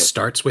 it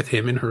starts with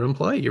him and her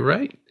employee. You're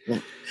right. Yeah.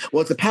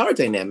 Well, it's a power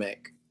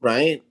dynamic,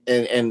 right?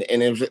 And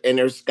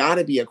there's got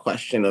to be a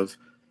question of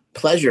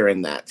pleasure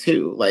in that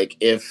too. Like,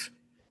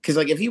 because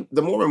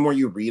the more and more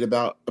you read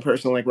about a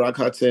person like Rock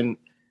Hudson,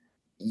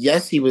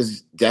 yes, he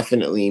was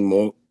definitely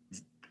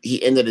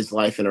he ended his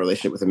life in a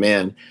relationship with a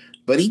man,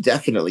 but he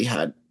definitely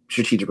had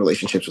strategic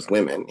relationships with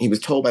women. He was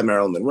told by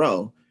Marilyn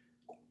Monroe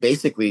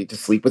basically to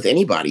sleep with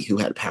anybody who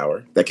had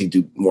power that could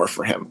do more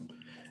for him,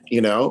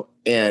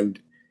 and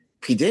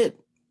he did.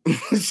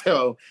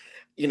 So,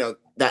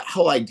 that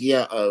whole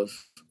idea of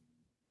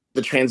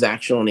the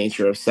transactional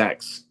nature of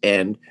sex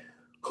and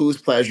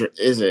whose pleasure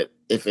is it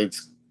if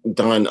it's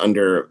done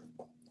under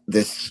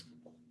this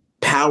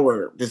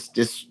power, this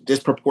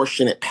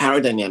disproportionate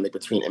power dynamic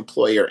between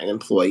employer and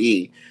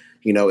employee.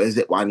 Is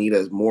it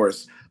Juanita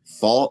Moore's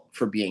fault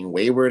for being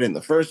wayward in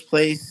the first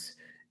place?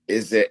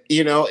 Is it,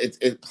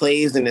 it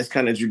plays in this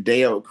kind of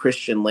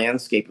Judeo-Christian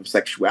landscape of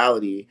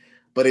sexuality,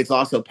 but it's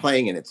also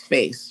playing in its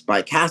face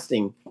by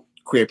casting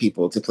queer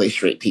people to play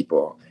straight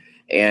people.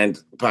 And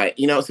so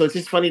it's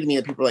just funny to me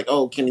that people are like,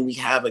 oh, can we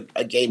have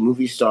a gay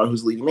movie star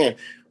who's leading man?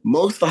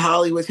 Most of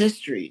Hollywood's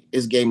history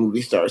is gay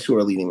movie stars who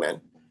are leading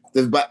men.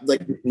 But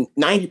like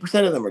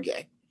 90% of them are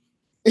gay,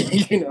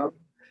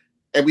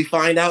 and we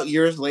find out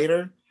years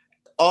later,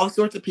 all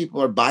sorts of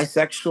people are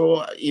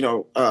bisexual.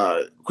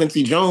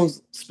 Quincy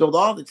Jones spilled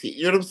all the tea.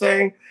 You know what I'm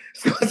saying?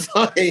 So it's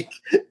like,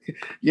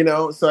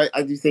 so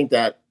I do think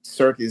that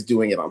Cirque is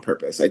doing it on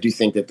purpose. I do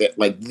think that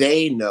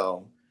they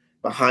know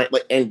behind,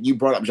 and you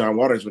brought up John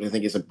Waters, which I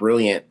think is a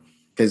brilliant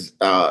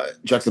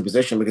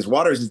juxtaposition, because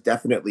Waters is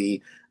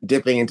definitely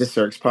dipping into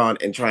Cirque's pond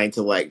and trying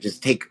to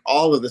just take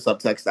all of the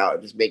subtext out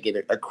and just make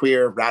it a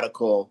queer,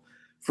 radical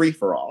free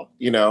for all,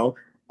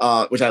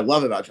 which I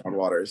love about John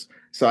Waters.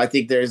 So I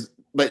think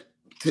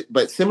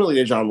but similarly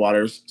to John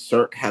Waters,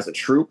 Cirque has a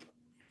troupe.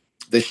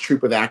 This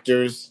troupe of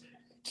actors,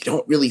 you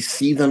don't really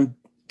see them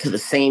to the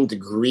same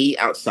degree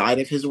outside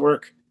of his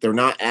work. They're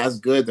not as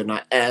good. They're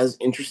not as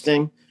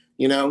interesting,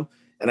 And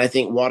I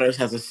think Waters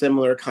has a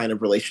similar kind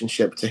of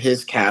relationship to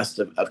his cast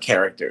of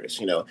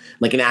characters,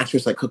 like an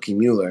actress like Cookie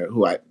Mueller,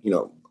 who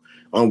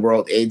on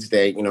World AIDS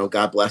Day,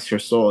 God bless her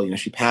soul,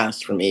 she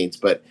passed from AIDS,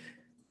 but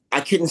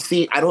I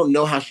don't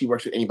know how she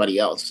works with anybody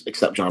else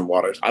except John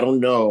Waters. I don't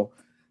know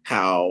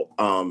how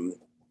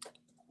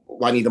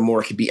Juanita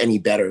Moore could be any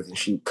better than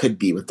she could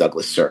be with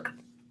Douglas Sirk.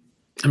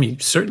 I mean,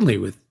 certainly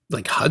with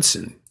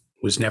Hudson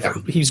was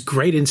never, he's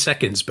great in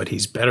seconds, but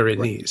he's better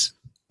in these.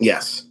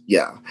 Yes.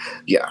 Yeah.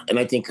 Yeah. And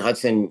I think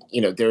Hudson,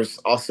 there's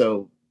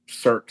also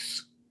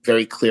Sirk's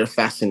very clear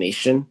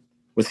fascination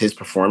with his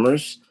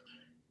performers,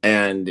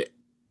 and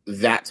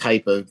that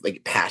type of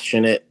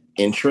passionate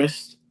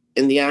interest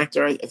in the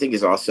actor, I think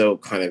is also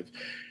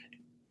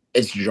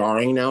it's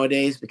jarring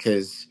nowadays,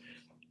 because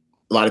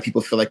a lot of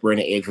people feel like we're in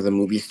an age where the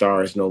movie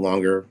star is no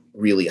longer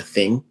really a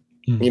thing,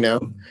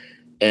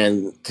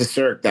 and to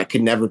Sirk, that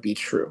could never be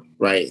true,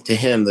 right? To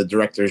him, the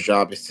director's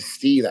job is to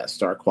see that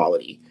star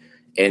quality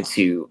and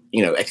to,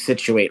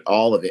 accentuate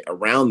all of it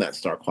around that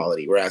star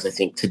quality. Whereas I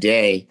think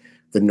today,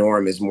 the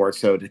norm is more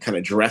so to kind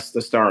of dress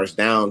the stars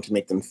down to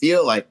make them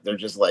feel like they're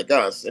just like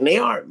us. And they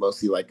are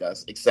mostly like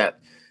us,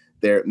 except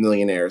they're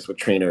millionaires with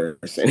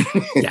trainers and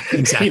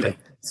exactly.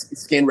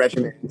 Skin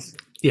regimens.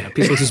 Yeah,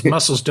 people whose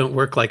muscles don't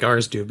work like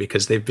ours do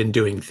because they've been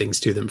doing things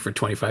to them for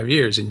 25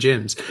 years in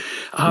gyms.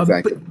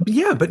 Exactly.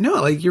 But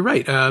no, you're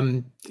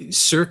right.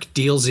 Sirk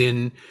deals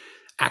in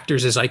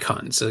actors as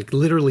icons,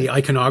 literally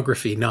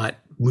iconography, not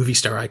movie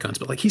star icons.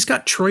 But he's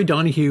got Troy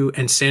Donahue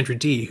and Sandra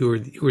Dee, who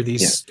are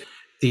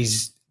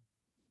these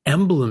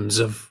emblems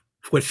of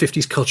what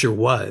 50s culture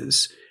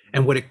was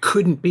and what it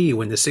couldn't be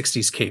when the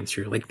 60s came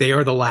through. They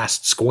are the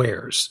last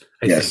squares,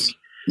 I think.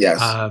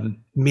 Yes.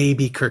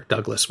 Maybe Kirk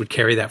Douglas would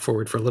carry that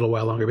forward for a little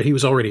while longer, but he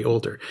was already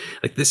older.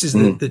 This is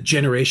the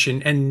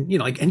generation, and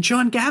and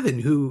John Gavin,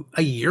 who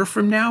a year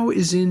from now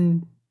is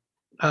in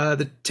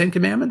the Ten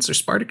Commandments or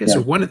Spartacus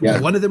or one of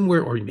them,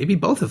 or maybe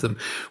both of them,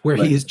 where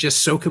he is just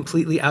so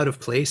completely out of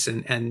place,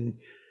 and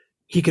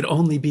he could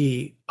only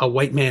be a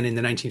white man in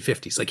the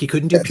 1950s. He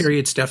couldn't do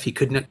period stuff.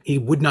 He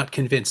would not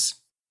convince.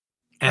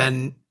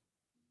 And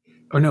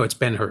no, it's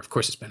Ben-Hur. Of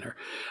course, it's Ben-Hur.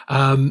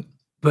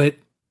 But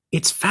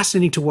it's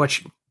fascinating to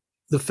watch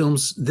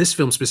this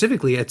film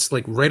specifically. It's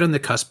right on the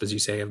cusp, as you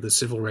say, of the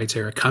civil rights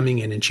era coming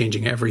in and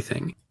changing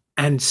everything,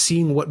 and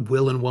seeing what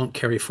will and won't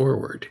carry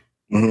forward.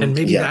 Mm-hmm. And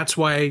maybe that's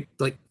why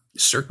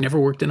Sirk never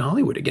worked in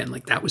Hollywood again.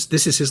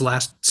 This is his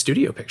last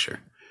studio picture.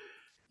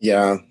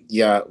 Yeah.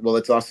 Yeah. Well,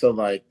 it's also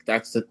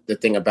that's the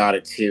thing about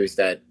it too, is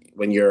that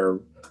when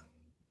you're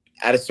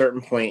at a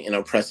certain point in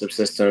oppressive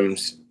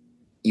systems,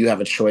 you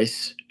have a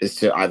choice, is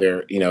to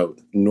either,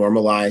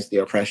 normalize the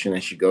oppression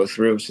that you go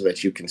through so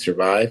that you can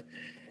survive.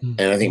 Mm-hmm.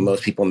 And I think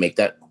most people make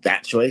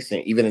that choice.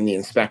 And even in The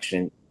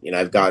Inspection,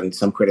 I've gotten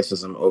some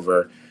criticism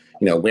over,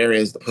 where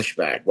is the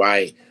pushback?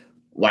 Why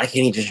can't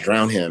he just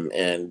drown him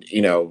and,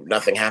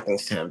 nothing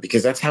happens to him?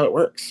 Because that's how it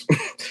works.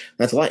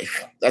 That's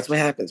life. That's what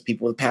happens.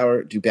 People with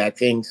power do bad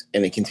things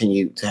and they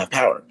continue to have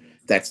power.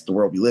 That's the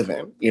world we live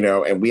in,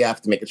 and we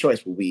have to make a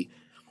choice. Will we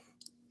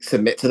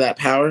submit to that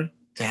power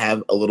to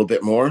have a little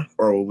bit more,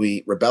 or will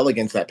we rebel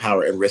against that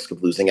power and risk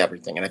of losing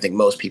everything? And I think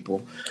most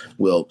people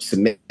will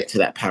submit to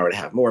that power to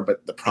have more.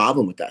 But the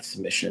problem with that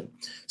submission,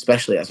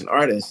 especially as an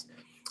artist,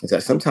 is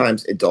that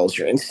sometimes it dulls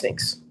your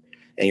instincts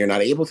and you're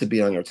not able to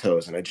be on your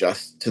toes and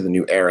adjust to the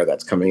new era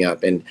that's coming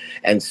up.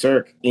 And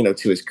Sirk,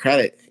 to his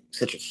credit,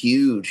 such a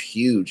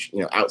huge,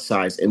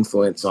 outsized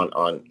influence on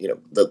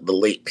the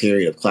late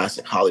period of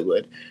classic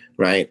Hollywood,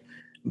 right?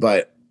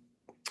 But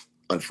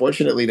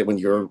unfortunately, that when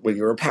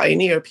you're a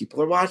pioneer,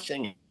 people are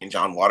watching, and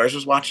John Waters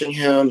was watching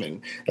him,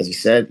 and as you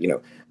said,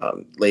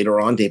 later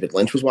on, David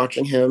Lynch was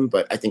watching him,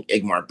 but I think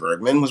Ingmar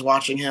Bergman was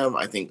watching him.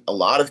 I think a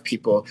lot of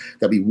people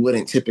that we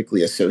wouldn't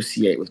typically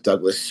associate with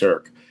Douglas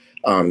Sirk,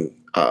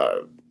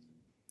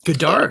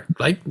 Godard,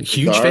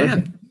 huge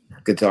fan.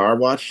 Godard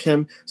watched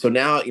him. So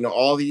now,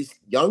 all these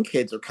young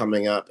kids are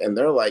coming up and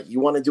they're like, you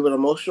want to do it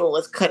emotional?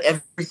 Let's cut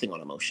everything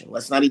on emotion.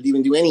 Let's not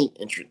even do any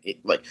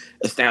like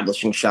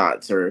establishing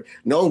shots or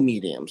no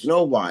mediums,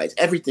 no wides.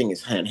 Everything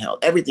is handheld.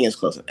 Everything is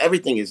close up.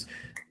 Everything is,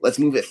 let's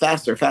move it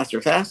faster,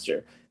 faster,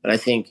 faster. And I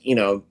think,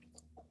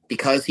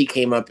 because he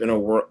came up in a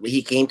world,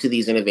 he came to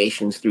these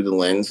innovations through the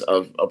lens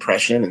of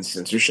oppression and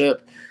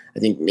censorship. I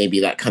think maybe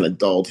that kind of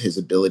dulled his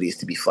abilities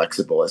to be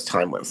flexible as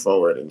time went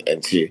forward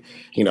and to,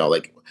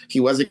 like he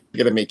wasn't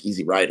going to make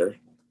Easy Rider.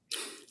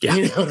 Yeah.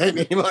 You know what I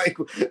mean? Like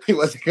he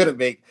wasn't going to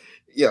make,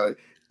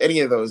 any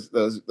of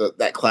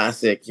that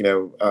classic,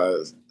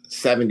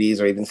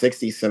 70s or even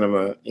 60s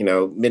cinema,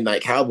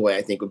 Midnight Cowboy,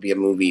 I think would be a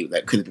movie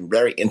that could have been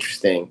very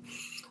interesting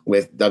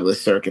with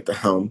Douglas Sirk at the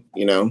helm,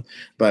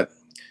 but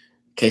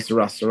que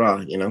sera,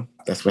 sera,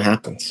 that's what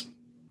happens.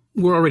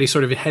 We're already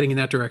sort of heading in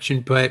that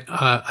direction, but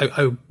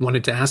I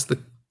wanted to ask the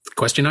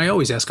question I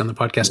always ask on the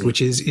podcast,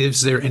 which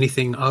is there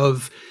anything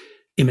of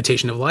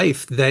Imitation of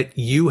Life that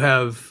you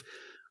have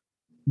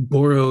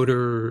borrowed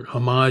or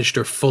homaged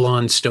or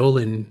full-on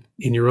stolen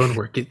in your own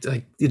work?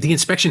 The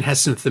Inspection has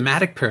some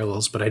thematic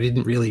parallels, but I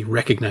didn't really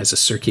recognize a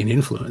Sirkian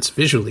influence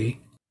visually.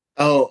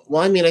 Oh,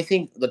 well, I mean, I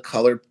think the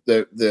color,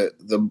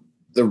 the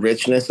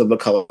richness of the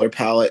color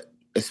palette,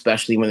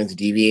 especially when it's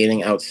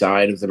deviating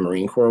outside of the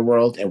Marine Corps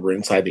world and we're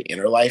inside the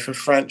inner life of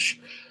French,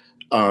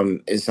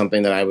 is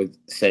something that I would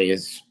say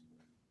is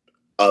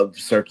of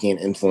Sirkian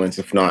influence,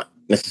 if not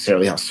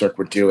necessarily how Sirk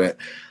would do it.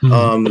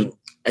 Mm-hmm.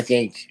 I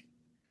think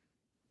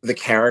the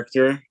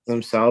character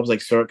themselves,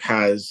 like Sirk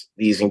has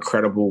these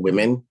incredible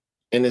women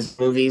in his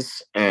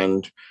movies.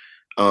 And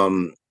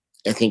I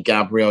think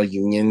Gabrielle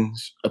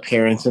Union's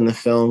appearance in the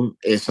film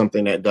is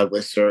something that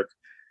Douglas Sirk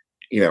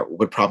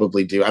would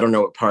probably do. I don't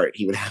know what part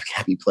he would have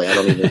Gabby play. I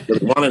don't even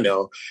really want to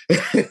know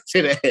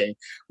today.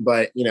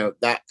 But,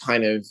 that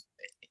kind of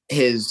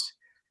the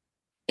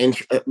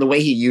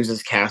way he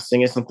uses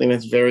casting is something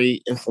that's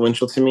very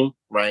influential to me,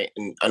 right?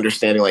 And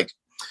understanding, like,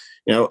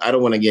 I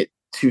don't want to get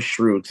too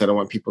shrewd because I don't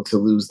want people to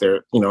lose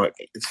their,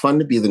 it's fun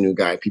to be the new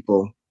guy.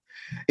 People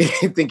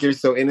think you're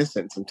so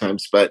innocent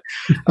sometimes, but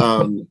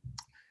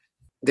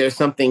there's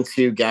something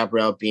to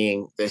Gabrielle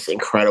being this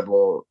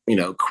incredible,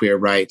 queer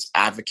rights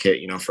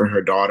advocate, for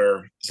her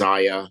daughter,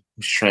 Zaya,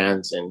 who's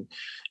trans, and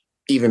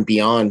even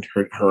beyond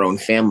her own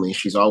family.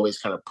 She's always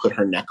kind of put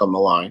her neck on the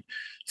line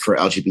for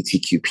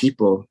LGBTQ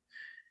people.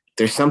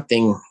 There's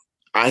something,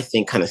 I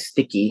think, kind of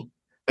sticky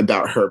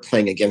about her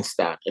playing against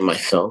that in my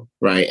film,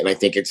 right? And I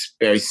think it's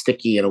very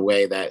sticky in a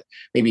way that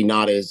maybe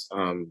not as,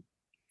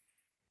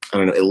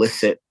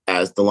 illicit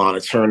as the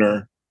Lana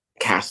Turner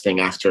casting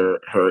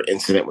after her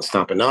incident with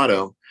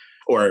Stompanato,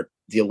 or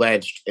the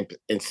alleged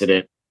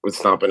incident with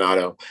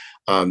Stompanato.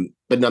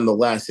 But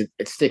nonetheless,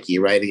 it's sticky,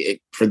 right?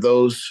 For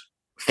those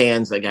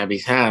fans that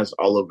Gabby's has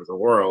all over the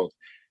world,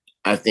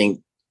 I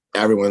think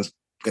everyone's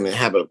going to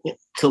have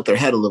tilt their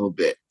head a little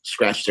bit,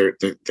 scratch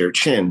their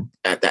chin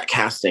at that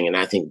casting. And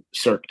I think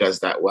Sirk does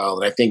that well.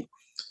 And I think,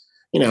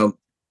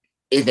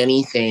 if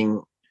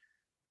anything,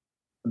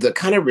 the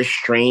kind of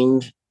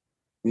restrained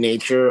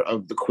nature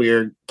of the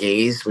queer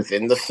gaze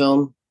within the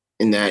film,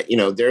 in that,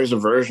 there's a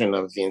version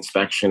of The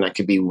Inspection that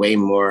could be way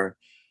more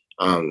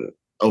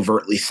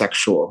overtly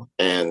sexual.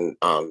 And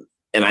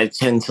I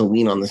tend to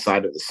lean on the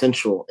side of the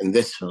sensual in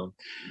this film.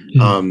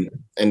 Mm-hmm.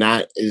 And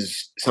that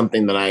is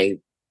something that I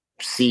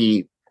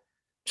see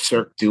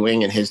Sirk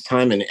doing in his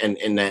time,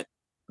 and that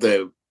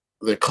the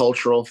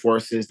cultural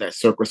forces that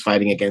Sirk was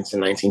fighting against in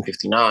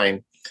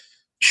 1959,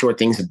 sure,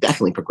 things have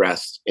definitely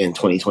progressed in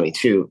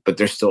 2022, but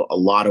there's still a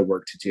lot of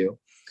work to do.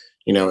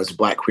 As a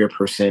Black queer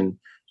person,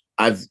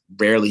 I've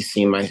rarely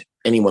seen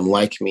anyone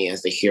like me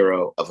as the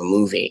hero of a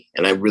movie.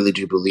 And I really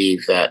do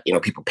believe that,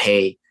 people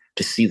pay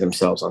to see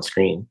themselves on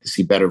screen, to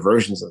see better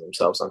versions of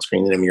themselves on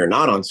screen. And if you're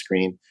not on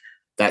screen,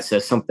 that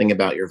says something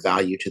about your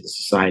value to the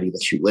society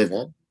that you live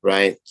in,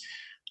 right?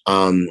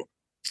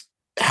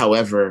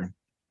 However,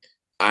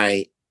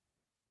 I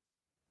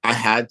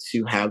had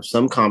to have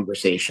some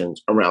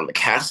conversations around the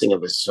casting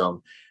of this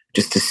film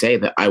just to say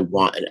that I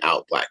want an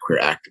out Black queer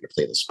actor to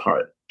play this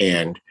part.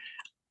 And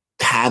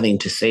having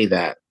to say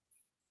that,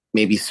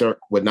 maybe Sirk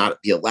would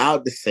not be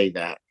allowed to say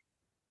that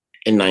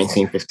in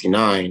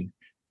 1959,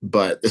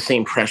 but the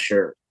same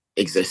pressure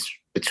exists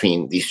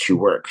between these two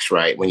works,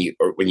 right?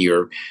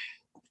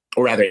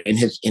 Or rather in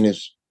his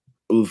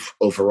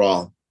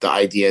overall, the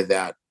idea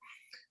that,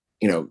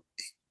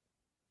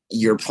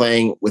 you're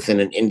playing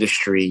within an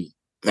industry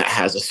that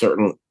has a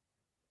certain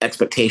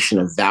expectation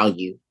of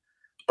value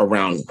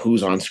around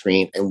who's on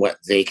screen and what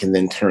they can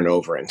then turn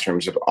over in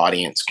terms of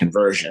audience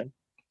conversion.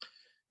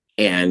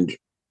 And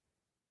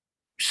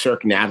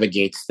Sirk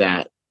navigates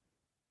that.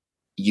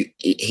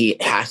 He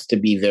has to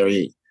be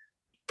very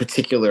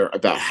particular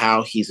about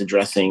how he's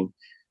addressing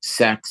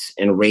sex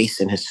and race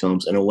in his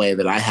films in a way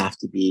that I have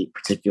to be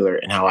particular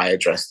in how I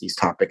address these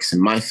topics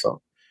in my film,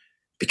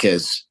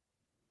 because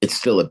it's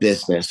still a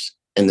business,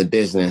 and the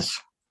business,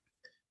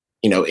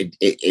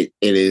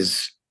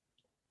 it's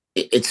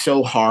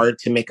so hard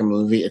to make a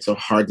movie. It's so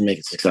hard to make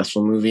a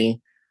successful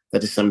movie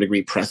that to some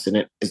degree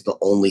precedent is the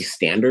only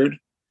standard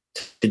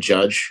to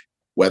judge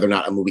whether or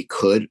not a movie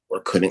could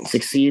or couldn't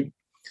succeed.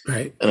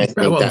 Right. And I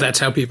think that's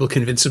how people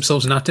convince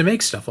themselves not to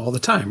make stuff all the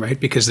time, right?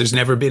 Because there's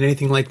never been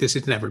anything like this.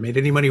 It's never made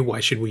any money.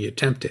 Why should we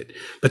attempt it?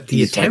 But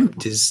the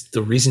attempt is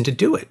the reason to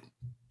do it.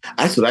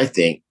 That's what I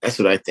think.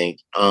 But I think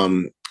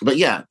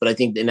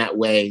in that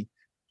way,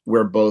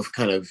 we're both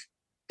kind of,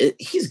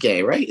 he's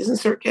gay, right? Isn't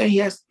Sirk gay? He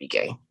has to be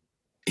gay.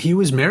 He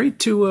was married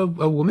to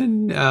a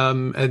woman.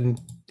 And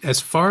as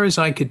far as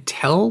I could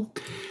tell,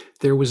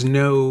 there was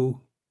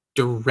no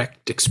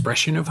direct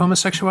expression of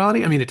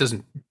homosexuality. I mean, it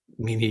doesn't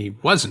mean he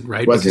wasn't,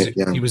 right?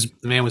 The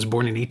man was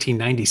born in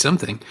 1890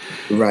 something.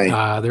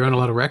 Right. They're on a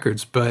lot of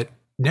records, but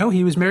no,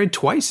 he was married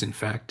twice, in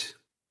fact.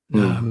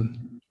 The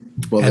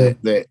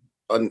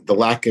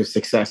lack of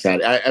success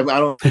at it. I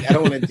don't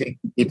want to dig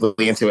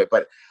deeply into it,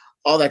 but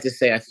all that to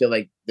say, I feel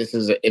like this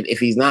is if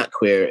he's not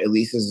queer, at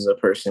least this is a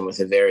person with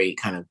a very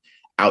kind of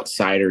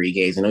outsidery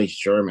gaze. I know he's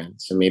German,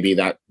 so maybe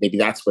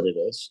that's what it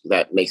is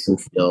that makes him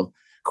feel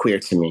queer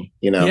to me,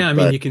 you know. Yeah, I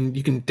mean,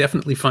 you can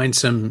definitely find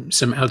some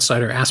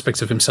outsider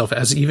aspects of himself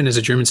even as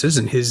a German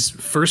citizen. His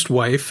first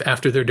wife,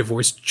 after their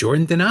divorce,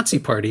 joined the Nazi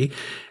Party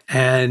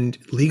and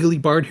legally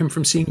barred him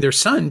from seeing their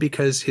son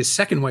because his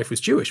second wife was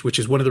Jewish, which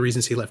is one of the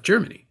reasons he left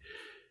Germany.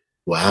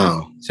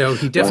 Wow. So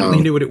he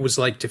definitely knew what it was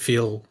like to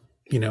feel,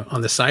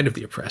 on the side of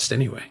the oppressed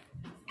anyway.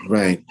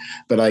 Right.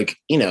 But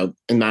in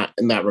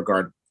that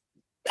regard,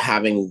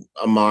 having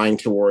a mind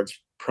towards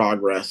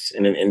progress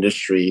in an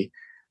industry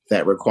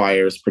that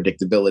requires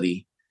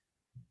predictability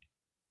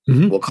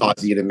will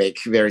cause you to make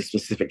very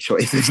specific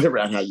choices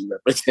around how you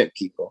represent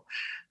people.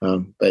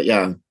 But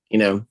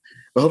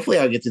hopefully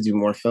I'll get to do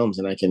more films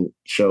and I can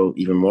show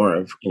even more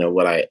of,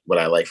 what I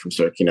like from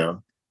Sirk,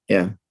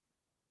 Yeah.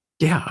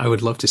 Yeah. I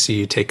would love to see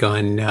you take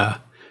on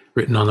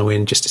Written on the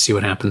Wind just to see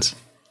what happens.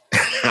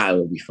 That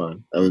would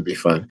be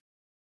fun.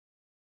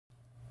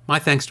 My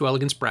thanks to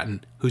Elegance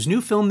Bratton, whose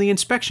new film, The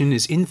Inspection,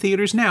 is in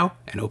theaters now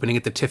and opening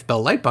at the TIFF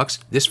Bell Lightbox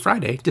this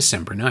Friday,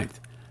 December 9th.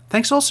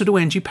 Thanks also to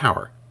Angie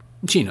Power.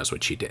 She knows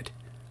what she did.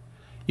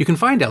 You can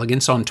find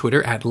Elegance on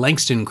Twitter at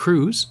Langston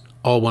Cruz,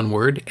 all one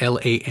word,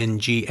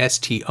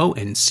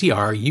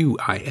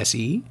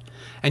 LANGSTONCRUISE,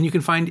 and you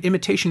can find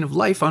Imitation of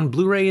Life on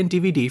Blu-ray and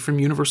DVD from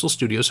Universal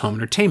Studios Home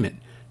Entertainment.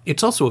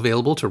 It's also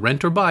available to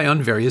rent or buy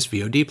on various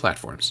VOD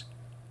platforms.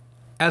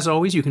 As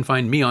always, you can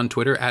find me on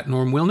Twitter at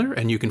Norm Wilner,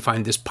 and you can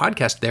find this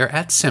podcast there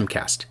at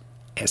Semcast,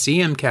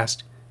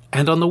 SEMcast,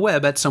 and on the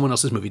web at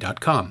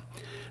someoneelsesmovie.com.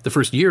 The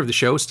first year of the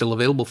show is still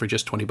available for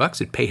just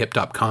 $20 at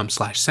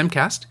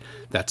payhip.com/Semcast.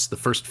 That's the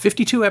first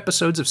 52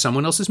 episodes of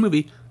Someone Else's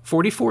Movie,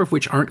 44 of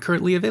which aren't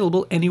currently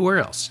available anywhere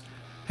else.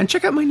 And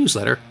check out my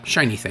newsletter,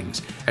 Shiny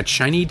Things, at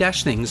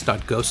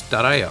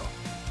shiny-things.ghost.io.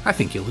 I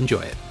think you'll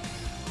enjoy it.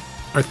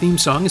 Our theme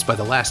song is by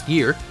The Last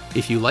Year.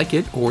 If you like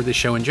it, or the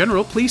show in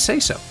general, please say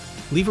so.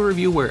 Leave a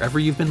review wherever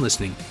you've been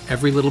listening.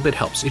 Every little bit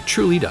helps. It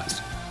truly does.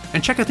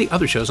 And check out the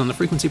other shows on the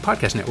Frequency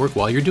Podcast Network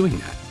while you're doing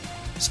that.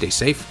 Stay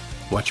safe,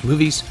 watch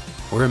movies,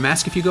 wear a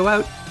mask if you go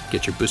out,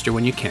 get your booster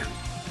when you can.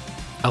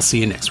 I'll see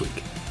you next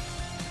week.